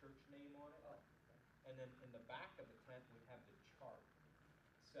with the church name on it. And then in the back of the tent, we have the chart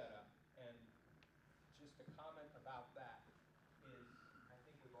set up. And just a comment about that is, I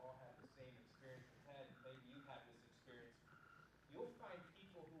think we've all had the same experience. Ted, maybe you've had this experience. You'll find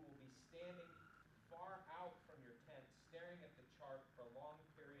people who will be standing far out from your tent, staring at the chart for long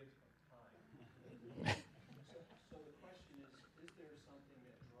periods of time. So the question is there something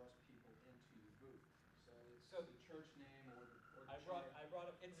that draws people into the booth? So it's the church name or the I brought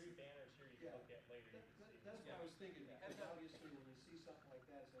up 3 banners here you can Yeah. look at later. You can see. That's what I was thinking, because obviously when you see something like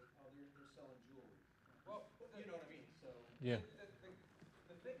that, it's like, oh, they're selling jewelry. Well, You know what I mean? So. Yeah.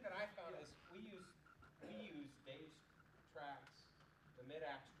 The thing that I found is we use Dave's tracks, the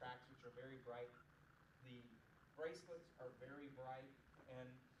mid-axe tracks, which are very bright. The bracelets are very bright, and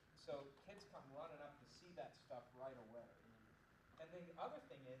so kids come running up to see that stuff right away. And then the other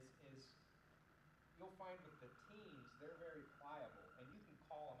thing is you'll find with the teens, they're very pliable, and you can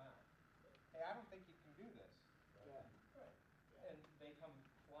call them out. Hey, I don't think you can do this. Yeah. Right. And they come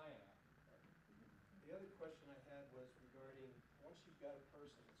flying out. The other question I had was regarding, once you've got a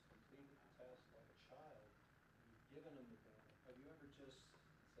person that's completed the test, like a child, you've given them the banner, have you ever just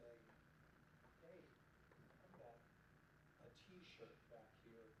say, hey, I've got a T-shirt back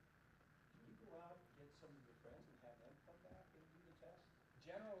here, can you go out and get some of your friends and have them come back and do the test?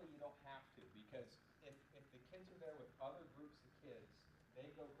 Generally, you don't have to, because if the kids they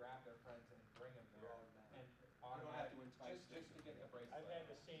go grab their friends and bring them there. And You don't have to entice just to get the bracelet. I've had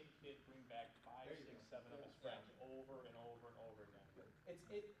the same kid bring back 5, There you 6, go. 7 of his friends over and over and over again.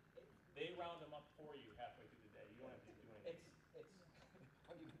 It They round them up for you halfway through the day. You don't have to do anything. it's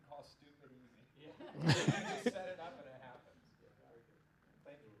what you can call stupid easy. Yeah. You just set it up and it happens.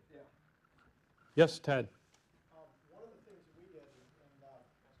 Thank you. Yeah. Yes, Ted. One of the things that we did, and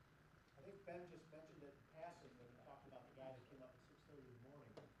I think Ben just mentioned it in passing when he talked about the guy that came up at 6:30 in the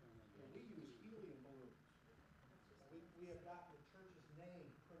morning. And we use helium balloons. We have gotten the church's name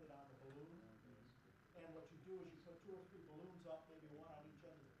printed on the balloon. And what you do is you put 2 or 3 balloons up, maybe one on each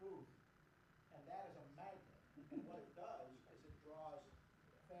end of the booth, and that is a magnet. And what it does is it draws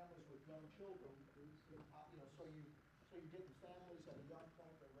families with young children, so you're getting families at a young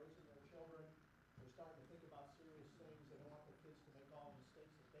point, they're raising their children, they're starting to think about serious things, they don't want their kids to make all the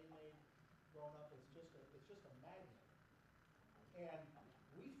mistakes that they made growing up. It's just a magnet. And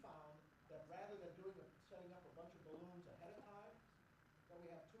we found that rather than setting up a bunch of balloons ahead of time, that we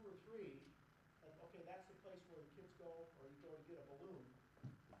have 2 or 3, like, okay, that's the place where the kids go, or you go to get a balloon,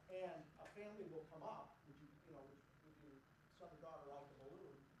 and a family will come up, would your son or daughter like a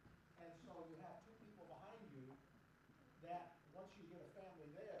balloon? And so you have 2 people behind you that, once you get a family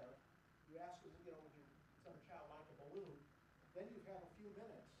there, you ask them, would your son or child like a balloon? Then you have a few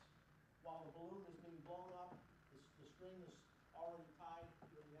minutes while the balloon is being blown up, the string is already tied,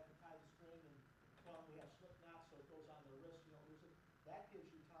 you have to tie the string and tell them we have slip knots so it goes on their wrist, that gives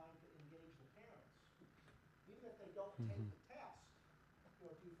you time to engage the parents. Even if they don't take the test, do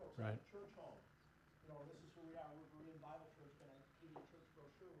you folks have a church home? This is who we are, we're Berean Bible Church, can I give you a church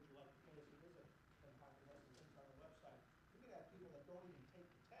brochure, would you like to pay us a visit? And Parker has the things on the website. You can have people that don't even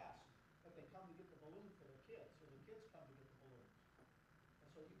take the test, but they come to get the balloon for their kids, or the kids come to get the balloons. And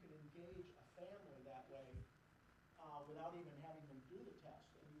so you can engage a family that way without even having them do the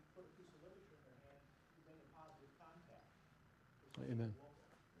test. And you put a piece of literature in their hand, you make a positive contact. Amen.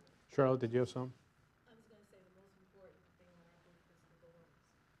 Charlotte, did you have some? I was gonna say the most important thing on our booth is the balloons.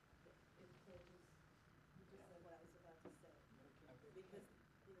 It encourages, you just said what I was about to say. Because,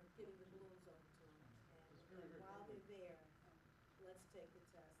 getting the balloons over to them, and while they're there, let's take the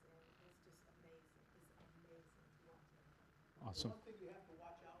test, and it's just amazing. It's amazing to watch them. Awesome. One thing you have to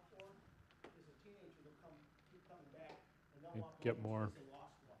watch out for is a teenager will keep coming back, and they'll And want get balloons more. because they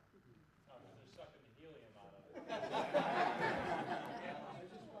lost one. No, because they're sucking the helium out of it. I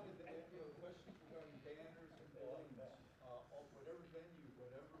just wanted to ask you a question regarding banners and balloons. Whatever venue,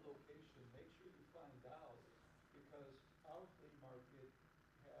 whatever location, make sure you find out, because our flea market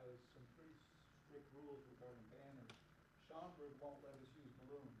has some pretty strict rules regarding banners. Schaumburg won't let us use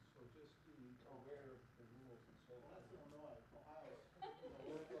balloons, so just be aware of the rules and so Well, on. that's Illinois, Ohio's,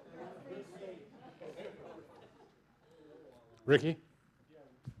 they're a free state. Ricky? Yeah,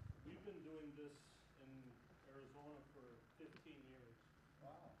 we've been doing this in Arizona for 15 years.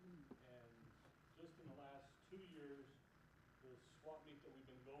 Wow. And just in the last 2 years, the swap meet that we've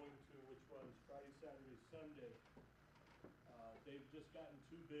been going to, which was Friday, Saturday, Sunday, they've just gotten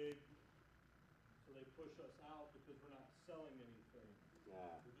too big, so they push us out because we're not selling anything.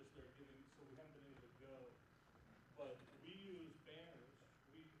 We're just there giving, so we haven't been able to go. But we use banners.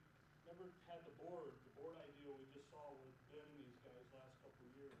 We never had the board. The board idea we just saw with Ben and these guys last couple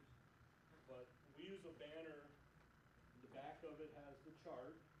of years. But we use a banner. The back of it has the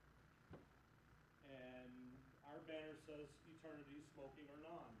chart. And our banner says eternity, smoking or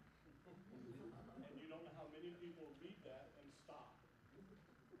non. And you don't know how many people read that and stop.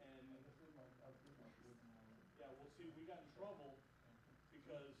 And yeah, we'll see, we got in trouble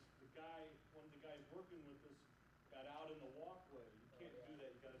because one of the guys working with us got out in the walkway. You can't do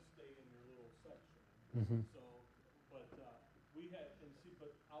that, you gotta stay in your little section. So, but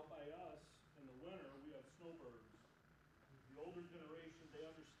but out by us in the winter, we have snowbirds. The older generation, they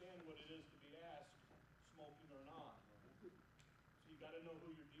understand what it is to be asked, smoking or not. So you gotta know who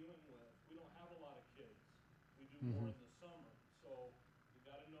you're dealing with. We don't have a lot of kids. We do more in the summer. So you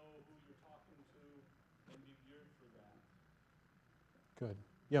gotta know who you're talking to and be geared for that. Good.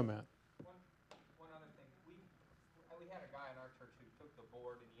 Yeah, Matt. One other thing, we had a guy in our church who took the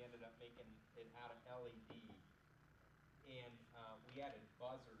board and he ended up making it out of LED, and we added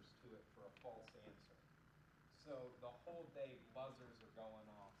buzzers to it for a false answer. So the whole day buzzers are going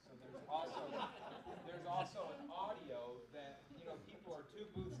off. So there's also an audio that people are 2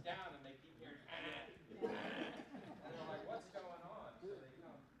 booths down and they keep hearing and they're like, what's going on? So they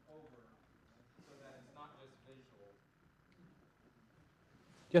come over so that it's not just visual.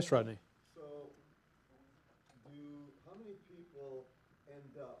 Yes, Rodney. So, how many people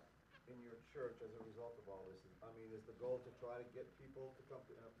end up in your church as a result of all this? I mean, is the goal to try to get people to come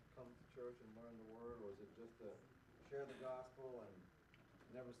to church and learn the word, or is it just to share the gospel and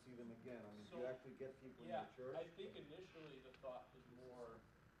never see them again? I mean, do you actually get people in Yeah, your church? I think initially the thought is more,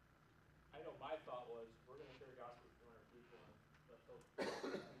 I know my thought was, we're gonna share the gospel with 200 people and let those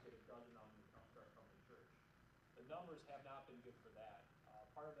people get a dozen of them to start coming to church. The numbers have not been good for that.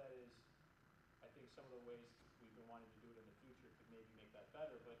 Part of that is, I think some of the ways we've been wanting to do it in the future could maybe make that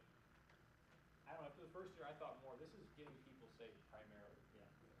better, but I don't know, after the first year I thought more, this is getting people saved primarily. Yeah.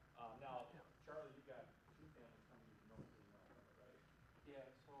 Now, Charlie, you've got 2 families coming to know who you want to know, right? Yeah,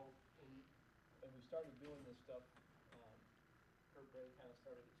 so, and we started doing this stuff, Kurt Bray kind of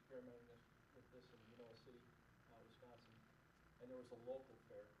started experimenting with this in Genoa City, Wisconsin, and there was a local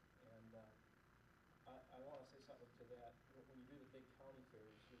fair, and I want to say something to that. When you do the big county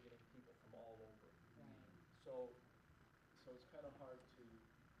fairs, you're getting people from all over. So it's kind of hard to,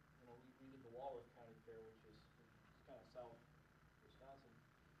 we did the Walworth County Fair, which is kind of south Wisconsin,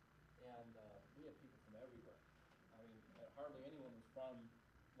 and we had people from everywhere. I mean, hardly anyone was from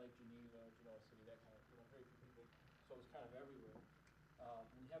Lake Geneva, Genoa City, that kind of, very few people. So it was kind of everywhere.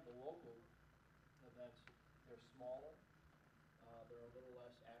 When you have the local events, they're smaller, they're a little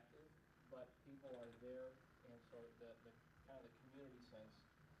less active, but people are there, and so the kind of the community sense.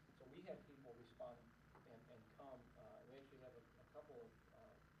 So we had people respond and come. We actually have a couple of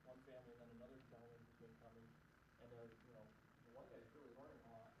one family and then another gentleman who's been coming, and they're, the one guy's really learning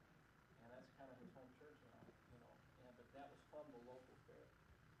a lot, and that's kind of his home church now, and but that was from the local fair.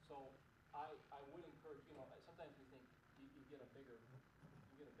 So I would encourage, sometimes we think you get a bigger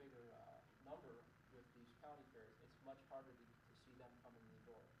number with these county fairs. It's much harder to see them come in the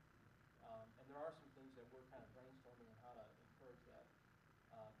door. And there are some things that we're kind of brainstorming on how to encourage that.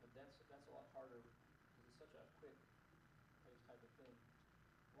 But that's a lot harder because it's such a quick pace type of thing.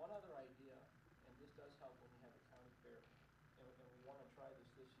 One other idea, and this does help when you have a county fair, and we want to try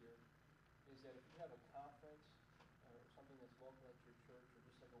this year, is that if you have a conference or something that's local at your church or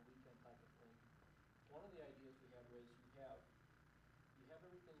just like a weekend type of thing, one of the ideas we have is you have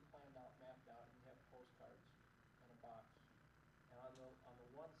everything planned out, mapped out, and you have postcards and a box. And on the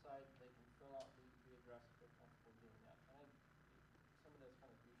one side, they can fill out the address if they're comfortable doing that. And some of that's kind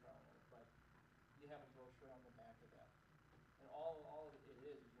of free trial work, but you have a brochure on the back of that. And all of it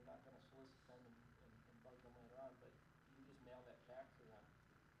is you're not going to solicit them and bug them later on, but you just mail that back to them,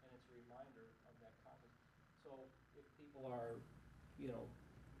 and it's a reminder of that conference. So if people are, you're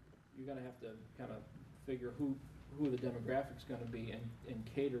going to have to kind of figure who the demographic's going to be and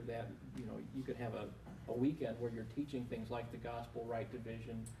cater that. You could have a weekend where you're teaching things like the gospel, right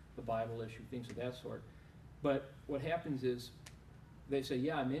division, the Bible issue, things of that sort. But what happens is they say,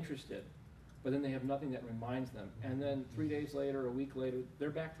 yeah, I'm interested, but then they have nothing that reminds them. And then 3 days later, a week later, they're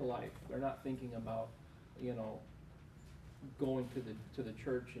back to life. They're not thinking about, going to the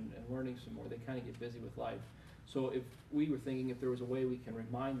church and learning some more. They kind of get busy with life. So if we were thinking if there was a way we can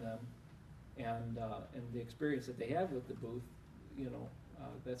remind them and the experience that they have with the booth,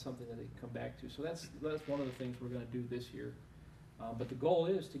 that's something that they can come back to. So that's one of the things we're going to do this year. But the goal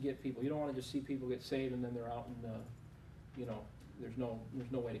is to get people. You don't want to just see people get saved and then they're out and there's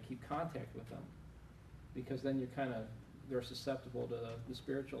no way to keep contact with them, because then they're susceptible to the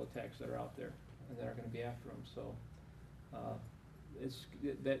spiritual attacks that are out there and that are going to be after them. So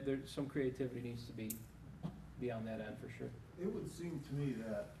there's some creativity needs to be on that end for sure. It would seem to me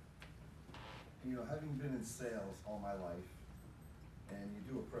that, having been in sales all my life, and you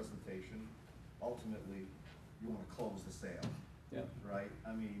do a presentation, ultimately you want to close the sale. Yeah. Right?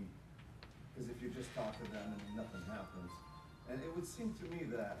 I mean, because if you just talk to them and nothing happens. And it would seem to me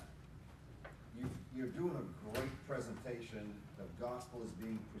that you're doing a great presentation, the gospel is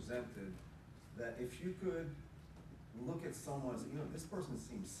being presented, that if you could look at someone as, this person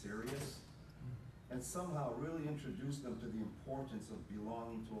seems serious, and somehow really introduce them to the importance of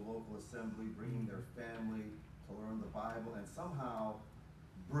belonging to a local assembly, bringing their family to learn the Bible, and somehow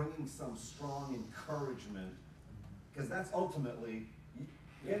bringing some strong encouragement, because that's ultimately,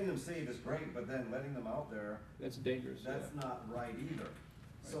 getting them saved is great, but then letting them out there, that's dangerous. That's not right either. Right.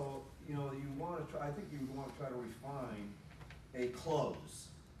 So, you want to try, I think you want to try to refine a close.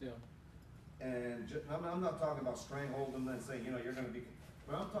 Yeah. And I'm not talking about stranglehold them and saying, you're going to be,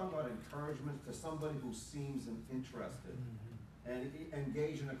 but I'm talking about encouragement to somebody who seems interested, and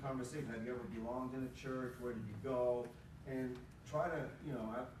engage in a conversation. Have you ever belonged in a church? Where did you go? And try to,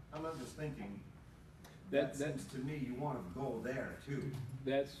 I'm not just thinking, that seems to me you want to go there too.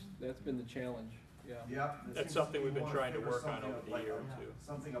 That's been the challenge. Yeah. Yeah. That's something we've been trying to work on over the year or two.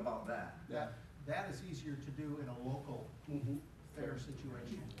 Something about that. That is easier to do in a local fair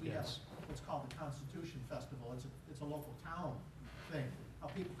situation. We Yes. What's called the Constitution Festival. It's a local town thing. How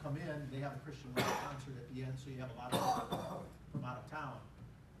people come in, they have a Christian rock concert at the end, so you have a lot of people from out of town.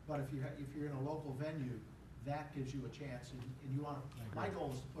 But if you're in a local venue, that gives you a chance, and you want to, my goal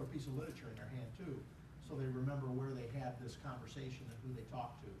is to put a piece of literature in their hand too, so they remember where they had this conversation and who they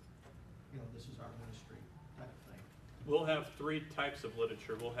talked to. You know, this is our ministry type of thing. We'll have 3 types of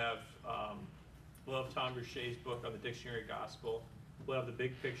literature. We'll have Tom Boucher's book on the Dictionary Gospel. We'll have the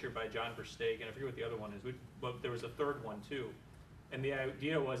Big Picture by John Verstegen. I forget what the other one is, but there was a third one too. And the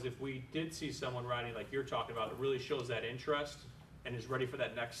idea was, if we did see someone writing like you're talking about, it really shows that interest and is ready for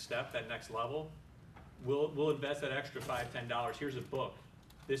that next step, that next level, we'll invest that extra $5, $10. Here's a book.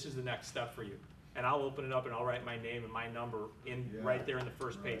 This is the next step for you. And I'll open it up and I'll write my name and my number in right there in the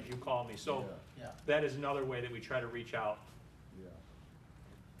first page. You call me. So that is another way that we try to reach out.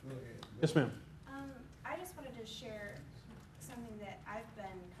 Yes, ma'am. I just wanted to share something that I've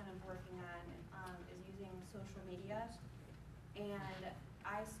been kind of working on, is using social media. And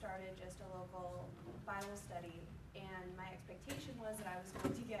I started just a local Bible study, and my expectation was that I was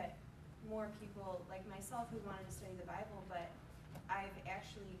going to get more people like myself who wanted to study the Bible, but I've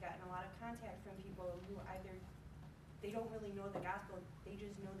actually gotten a lot of contact from people who either they don't really know the gospel, they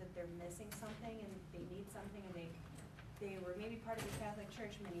just know that they're missing something and they need something, and they were maybe part of the Catholic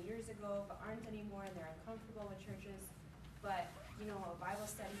Church many years ago but aren't anymore, and they're uncomfortable with churches. But you know, a Bible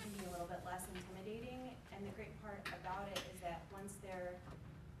study can be a little bit less intimidating, and the great part about it is that once they're,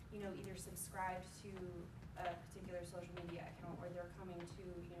 you know, either subscribed to a particular social media account or they're coming to,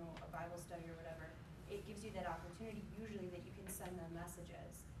 you know, a Bible study or whatever, it gives you that opportunity usually that you can send them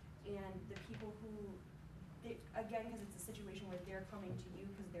messages. And the people who, again, because it's a situation where they're coming to you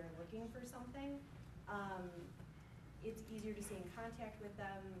because they're looking for something, it's easier to stay in contact with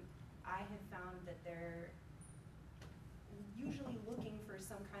them. I have found that they're usually looking for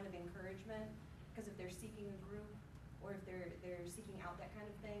some kind of encouragement, because if they're seeking a group or if they're seeking out that kind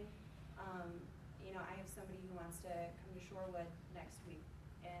of thing, you know, I have somebody who wants to come to Shorewood next week,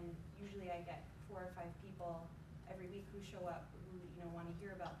 and usually I get 4 or 5 people every week who show up who, you know, want to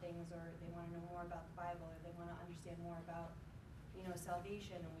hear about things, or they want to know more about the Bible, or they want to understand more about, you know,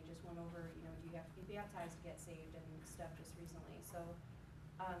 salvation. And we just went over, you know, do you have to be baptized to get saved and stuff just recently. So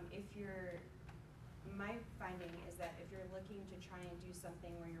my finding is that if you're looking to try and do something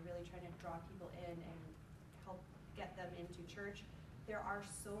where you're really trying to draw people in and help get them into church, there are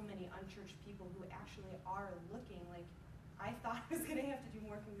so many unchurched people who actually are looking. Like, I thought I was going to have to do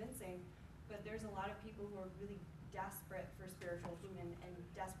more convincing, but there's a lot of people who are really desperate for spiritual food and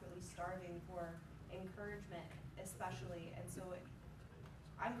desperately starving for encouragement, especially. And so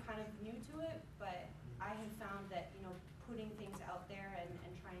I'm kind of new to it, but I have found that, you know, putting things out there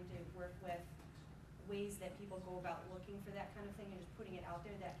and trying to work with ways that people go about looking for that kind of thing and just putting it out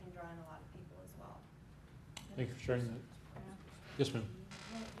there, that can draw in a lot of people as well. Thank you for sharing that. Yes, ma'am.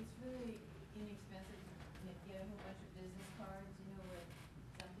 Well, it's really inexpensive. You get a whole bunch of business cards, you know, with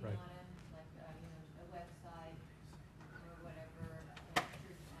something on it, like, you know, a website or whatever, a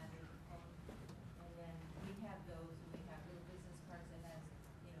church address, and then we have those, and we have little business cards that has,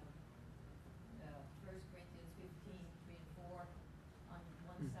 you know, 1 Corinthians 15, 3 and 4 on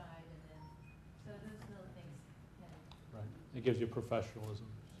one side, and then, so those little things can. Right. It gives you professionalism.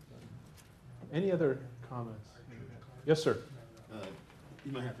 Any other comments? Yes, sir.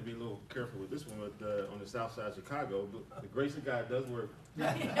 You might have to be a little careful with this one, but on the south side of Chicago, the Grace of God does work on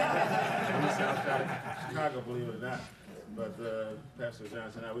the south side of Chicago, believe it or not. But Pastor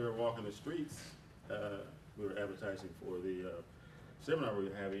Johnson and I, we were walking the streets. We were advertising for the seminar we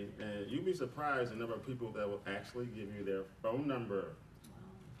were having, and you'd be surprised the number of people that will actually give you their phone number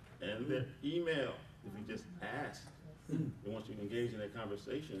and their email if you just ask. They want you to engage in that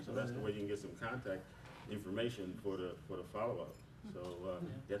conversation, so that's the way you can get some contact information for the follow-up. So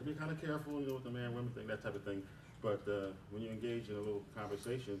you have to be kind of careful, you know, with the man-women thing, that type of thing. But when you engage in a little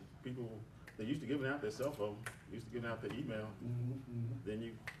conversation, people, they used to giving out their cell phone, used to giving out their email, then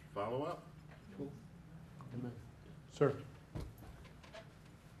you follow up. Cool. Amen. Sir.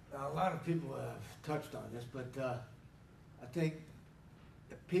 A lot of people have touched on this, but I think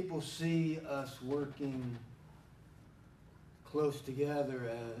if people see us working close together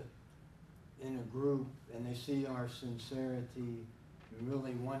in a group, and they see our sincerity and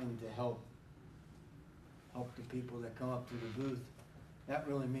really wanting to help the people that come up to the booth, that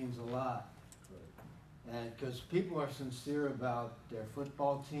really means a lot. And because people are sincere about their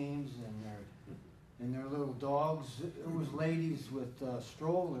football teams and their little dogs. It was ladies with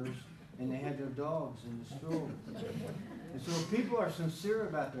strollers, and they had their dogs in the strollers. And so people are sincere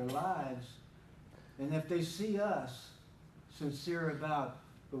about their lives, and if they see us sincere about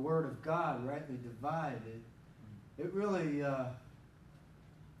the Word of God rightly divided, it really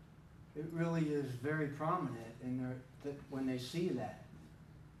is very prominent in when they see that,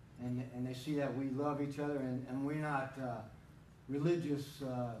 and they see that we love each other, and we're not religious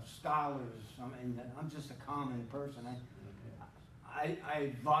scholars. I mean, I'm just a common person.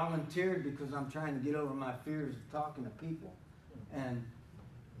 I volunteered because I'm trying to get over my fears of talking to people and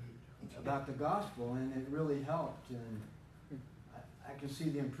about the gospel, and it really helped. And I can see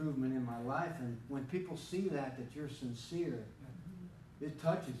the improvement in my life. And when people see that you're sincere, it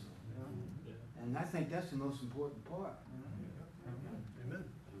touches them. And I think that's the most important part. Amen.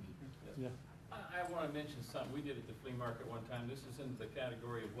 Yeah. I want to mention something we did at the flea market one time. This is in the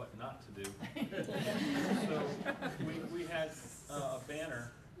category of what not to do. So we had a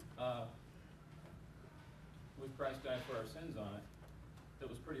banner with Christ died for our sins on it that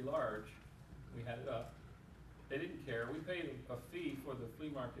was pretty large. We had it up. They didn't care. We paid a fee for the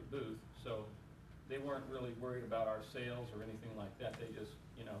flea market booth, so they weren't really worried about our sales or anything like that. They just,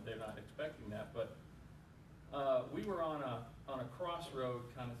 they're not expecting that. But we were on a crossroad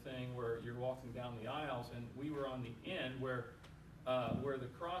kind of thing where you're walking down the aisles, and we were on the end where the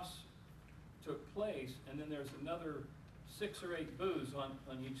cross took place, and then there's another 6 or 8 booths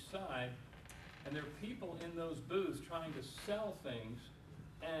on each side, and there are people in those booths trying to sell things,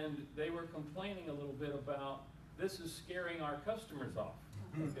 and they were complaining a little bit about this is scaring our customers off,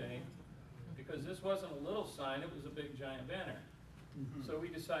 okay? Because this wasn't a little sign, it was a big giant banner. So we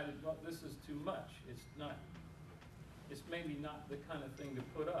decided, well, this is too much. It's maybe not the kind of thing to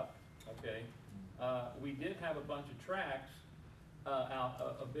put up, okay? We did have a bunch of tracts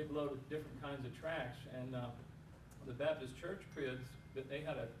out, a big load of different kinds of tracts, and the Baptist church kids, they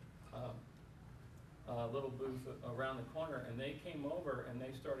had a little booth around the corner, and they came over and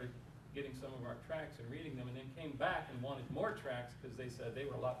they started getting some of our tracts and reading them, and then came back and wanted more tracts because they said they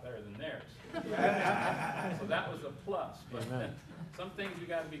were a lot better than theirs. So that was a plus. But some things you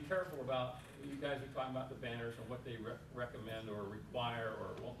got to be careful about. You guys are talking about the banners and what they recommend or require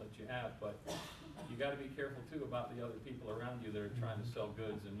or won't let you have, but you got to be careful too about the other people around you that are trying to sell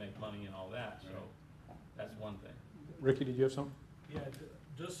goods and make money and all that. So that's one thing. Ricky, did you have something? Yeah,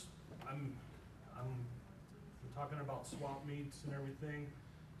 just, I'm talking about swap meets and everything.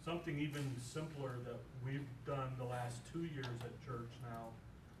 Something even simpler that we've done the last 2 years at church now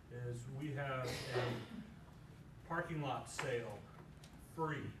is we have a parking lot sale,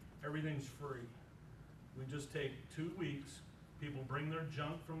 free. Everything's free. We just take 2 weeks. People bring their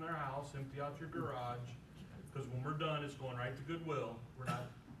junk from their house, empty out your garage, because when we're done, it's going right to Goodwill. We're not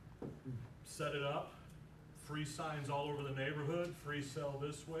set it up. Free signs all over the neighborhood, free sell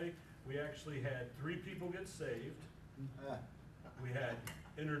this way. We actually had 3 people get saved. We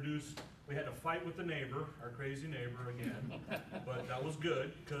had a fight with the neighbor, our crazy neighbor again, but that was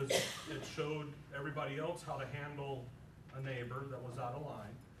good because it showed everybody else how to handle a neighbor that was out of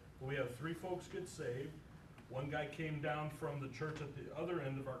line. But we had 3 folks get saved. One guy came down from the church at the other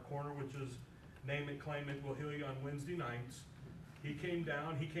end of our corner, which is Name It, Claim It, We'll Heal You on Wednesday nights. He came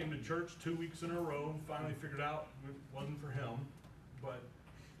down, he came to church 2 weeks in a row, and finally figured out it wasn't for him, but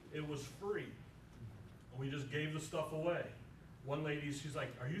it was free. We just gave the stuff away. One lady, she's like,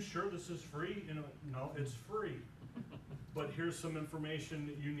 "Are you sure this is free?" No, it's free. But here's some information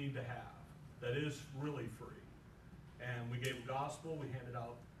that you need to have that is really free. And we gave a gospel, we handed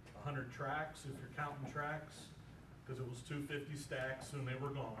out 100 tracts, if you're counting tracts, because it was 250 stacks and they were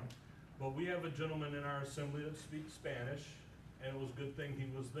gone. But we have a gentleman in our assembly that speaks Spanish, and it was a good thing he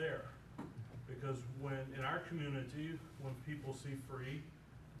was there. Because in our community, when people see free,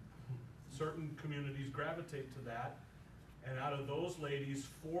 certain communities gravitate to that. And out of those ladies,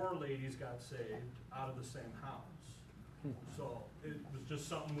 4 ladies got saved out of the same house. So it was just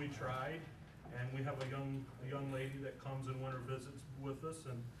something we tried, and we have a young lady that comes and winter visits with us,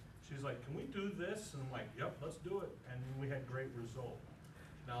 and she's like, "Can we do this?" And I'm like, "Yep, let's do it." And we had great results.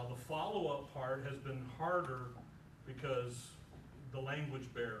 Now the follow-up part has been harder because the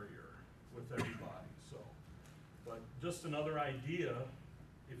language barrier with everybody. So, but just another idea,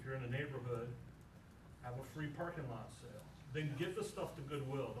 if you're in a neighborhood, have a free parking lot sale. Then give the stuff to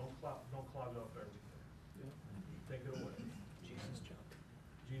Goodwill. Don't clog up everything. Take it away. Jesus.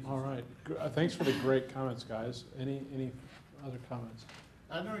 All right. Thanks for the great comments, guys. Any other comments?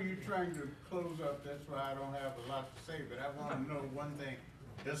 I know you're trying to close up, that's why I don't have a lot to say, but I want to know one thing.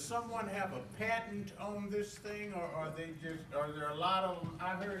 Does someone have a patent on this thing, or are there a lot of them?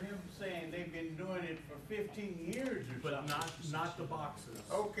 I heard him saying they've been doing it for 15 years or something. But not the boxes.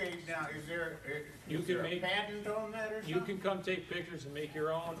 Okay, now, is there You is can there a make- patent on that or something? You can come take pictures and make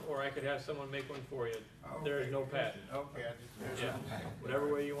your own, or I could have someone make one for you. There is no patent. Okay, I just. Yeah, whatever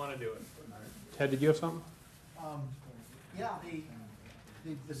way you want to do it. Ted, did you have something? Yeah,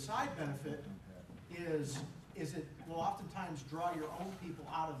 the side benefit is it will oftentimes draw your own people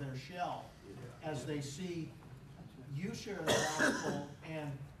out of their shell as they see you share the gospel,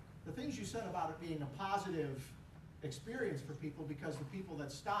 and the things you said about it being a positive experience for people, because the people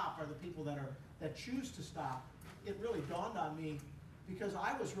that stop are the people that choose to stop. It really dawned on me, because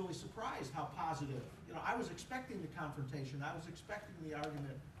I was really surprised how positive. You know, I was expecting the confrontation, I was expecting the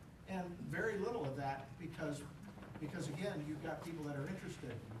argument, and very little of that, because again, you've got people that are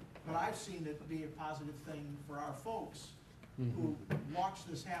interested. But I've seen it be a positive thing for our folks who watch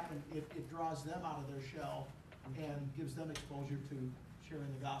this happen. It draws them out of their shell and gives them exposure to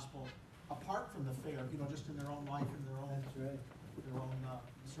sharing the gospel apart from the fair, you know, just in their own life, in their own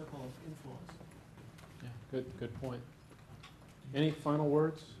circle of influence. Yeah, good point. Any final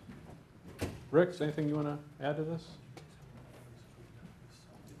words? Rick, is anything you want to add to this?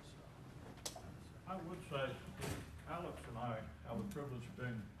 I would say Alex and I have the privilege of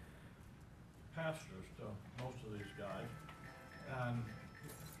being pastors to most of these guys. And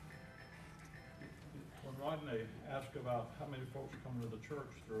when Rodney asked about how many folks come to the church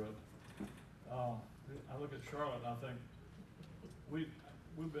through it, I look at Charlotte and I think we've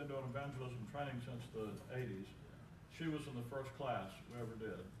been doing evangelism training since the 80s. She was in the first class we ever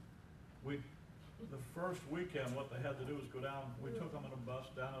did. The first weekend, what they had to do was go down, we took them in a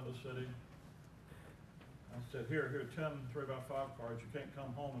bus down to the city. I said, here, 10 3x5 cards. You can't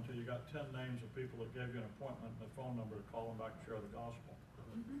come home until you got 10 names of people that gave you an appointment and a phone number to call them back and share the gospel.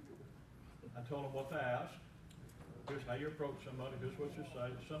 I told them what to ask. Here's how you approach somebody. Here's what you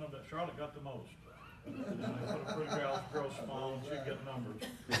say. Send them that. Charlotte got the most. You know, they put a pretty girl smile and she'd get numbers.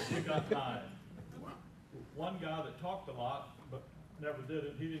 She got 9. One guy that talked a lot but never did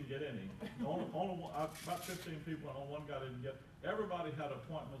it, he didn't get any. About 15 people, and only one guy didn't get. Everybody had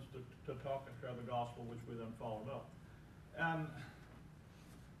appointments to talk and share the gospel, which we then followed up. And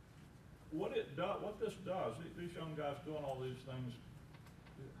what this does, these young guys doing all these things,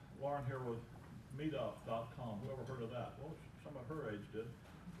 Lauren here with meetup.com, whoever heard of that? Well, some of her age did.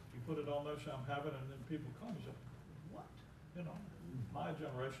 You put it on there, say I'm having, and then people come, you say, what? You know, my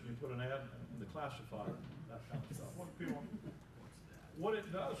generation, you put an ad in the classified, that kind of stuff. What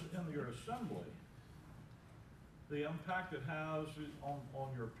it does in your assembly, the impact it has on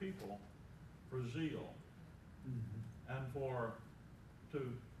your people for zeal and to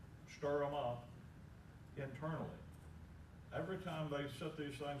stir them up internally. Every time they set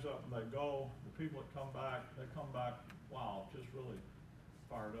these things up and they go, the people that come back, they come back, wow, just really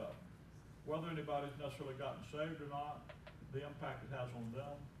fired up. Whether anybody's necessarily gotten saved or not, the impact it has on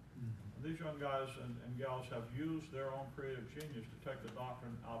them. These young guys and gals have used their own creative genius to take the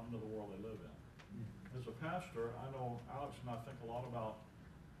doctrine out into the world they live in. As a pastor, I know Alex and I think a lot about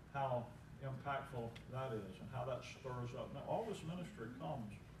how impactful that is and how that stirs up. Now, all this ministry comes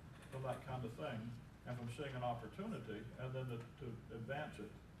from that kind of thing and from seeing an opportunity and then to advance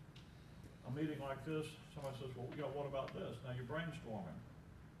it. A meeting like this, somebody says, well, what about this? Now you're brainstorming.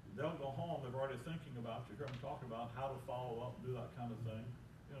 They'll go home, they're already thinking about, you hear them talk about how to follow up and do that kind of thing.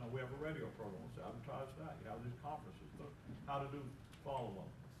 You know, we have a radio program, let's advertise that. You have these conferences, how to do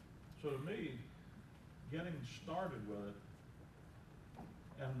follow-up. So to me, getting started with it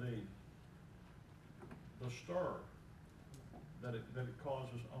and the stir that it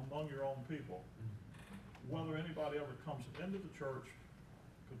causes among your own people, whether anybody ever comes into the church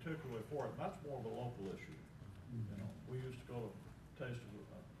particularly for it, that's more of a local issue. You know, we used to go to Taste of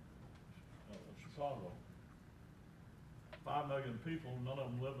Chicago. 5 million people, none of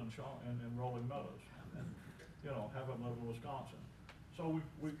them live in Rolling Meadows, and you know, half of them live in Wisconsin. So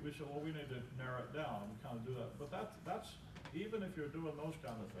we said, well, we need to narrow it down, and we kind of do that. But that's even if you're doing those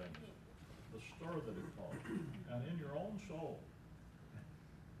kind of things, the stir that it causes, and in your own soul.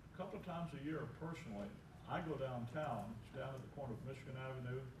 A couple of times a year, personally, I go downtown, stand at the corner of Michigan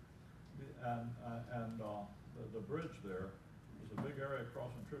Avenue, and the bridge there. There's a big area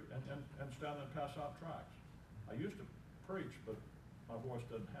crossing through, and stand and pass out tracts. I used to preach, but my voice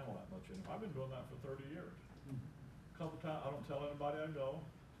doesn't handle that much anymore. I've been doing that for 30 years. A couple times, I don't tell anybody I go.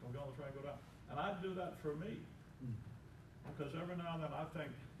 Don't get on the train, go down. And I do that for me. Because every now and then I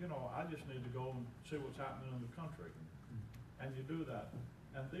think, you know, I just need to go and see what's happening in the country. And you do that.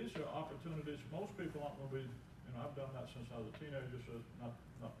 And these are opportunities, most people aren't going to be You know, I've done that since I was a teenager, so it's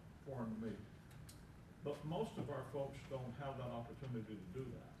not foreign to me. But most of our folks don't have that opportunity to do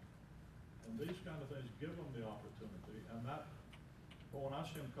that. And these kind of things give them the opportunity, and that, but when I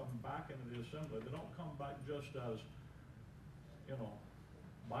see them coming back into the assembly, they don't come back just as, you know,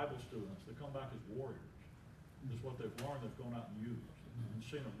 Bible students. They come back as warriors. It's what they've learned, they've gone out and used, and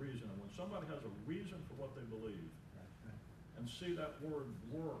seen a reason. And when somebody has a reason for what they believe, and see that word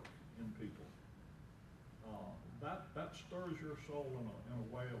work in people, that stirs your soul in a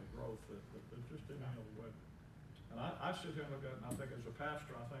way of growth that just didn't any other way. And I sit here and look at it, and I think as a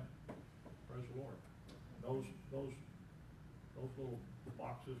pastor, I think, praise the Lord. Those little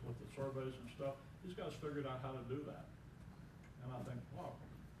boxes with the surveys and stuff, these guys figured out how to do that. And I think, wow,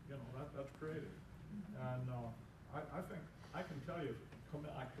 you know, that's creative. And I think, I can tell you,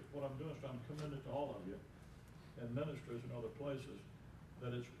 what I'm doing is I'm commended to all of you in ministries and other places,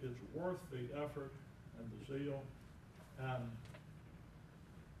 that it's worth the effort and the zeal, and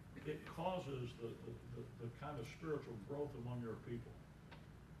it causes the kind of spiritual growth among your people,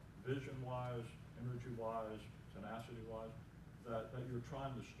 vision-wise, energy-wise, tenacity-wise, that you're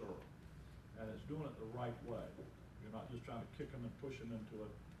trying to stir. And it's doing it the right way. You're not just trying to kick them and push them into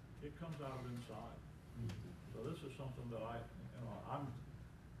it. It comes out of inside. So this is something that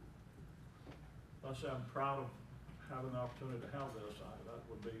let's say I'm proud of having the opportunity to have this. That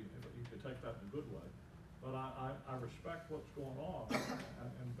would be, if you could take that in a good way. But I respect what's going on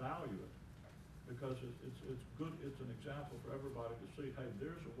and value it, because it's good. It's an example for everybody to see, hey,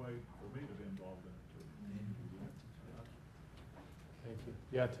 there's a way for me to be involved in it too. Thank you.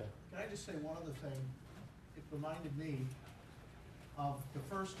 Yeah, Ted. Can I just say one other thing? It reminded me of the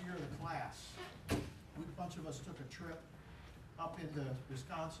first year of the class. A bunch of us took a trip up into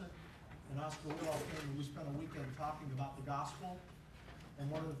Wisconsin, and Oscar Woodall came, and we spent a weekend talking about the gospel. And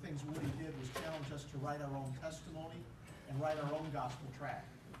one of the things Woody did was challenge us to write our own testimony and write our own gospel tract.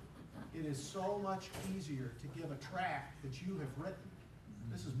 It is so much easier to give a tract that you have written.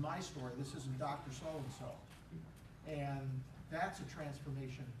 This is my story. This isn't Dr. So-and-so. And that's a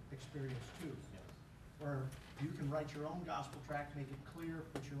transformation experience too, where you can write your own gospel tract, make it clear,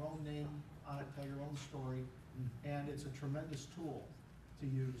 put your own name on it, tell your own story, and it's a tremendous tool to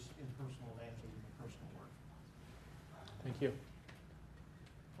use in personal evangelism and personal work. Thank you.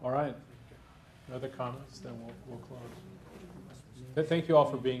 All right. No other comments? Then we'll close. Thank you all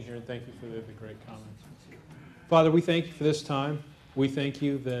for being here, and thank you for the great comments. Father, we thank you for this time. We thank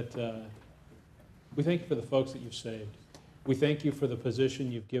you that we thank you for the folks that you've saved. We thank you for the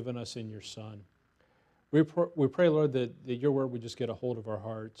position you've given us in your Son. We pray, Lord, that your word would just get a hold of our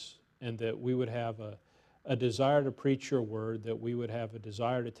hearts, and that we would have a desire to preach your word, that we would have a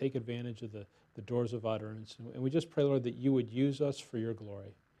desire to take advantage of the doors of utterance. And we just pray, Lord, that you would use us for your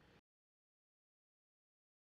glory.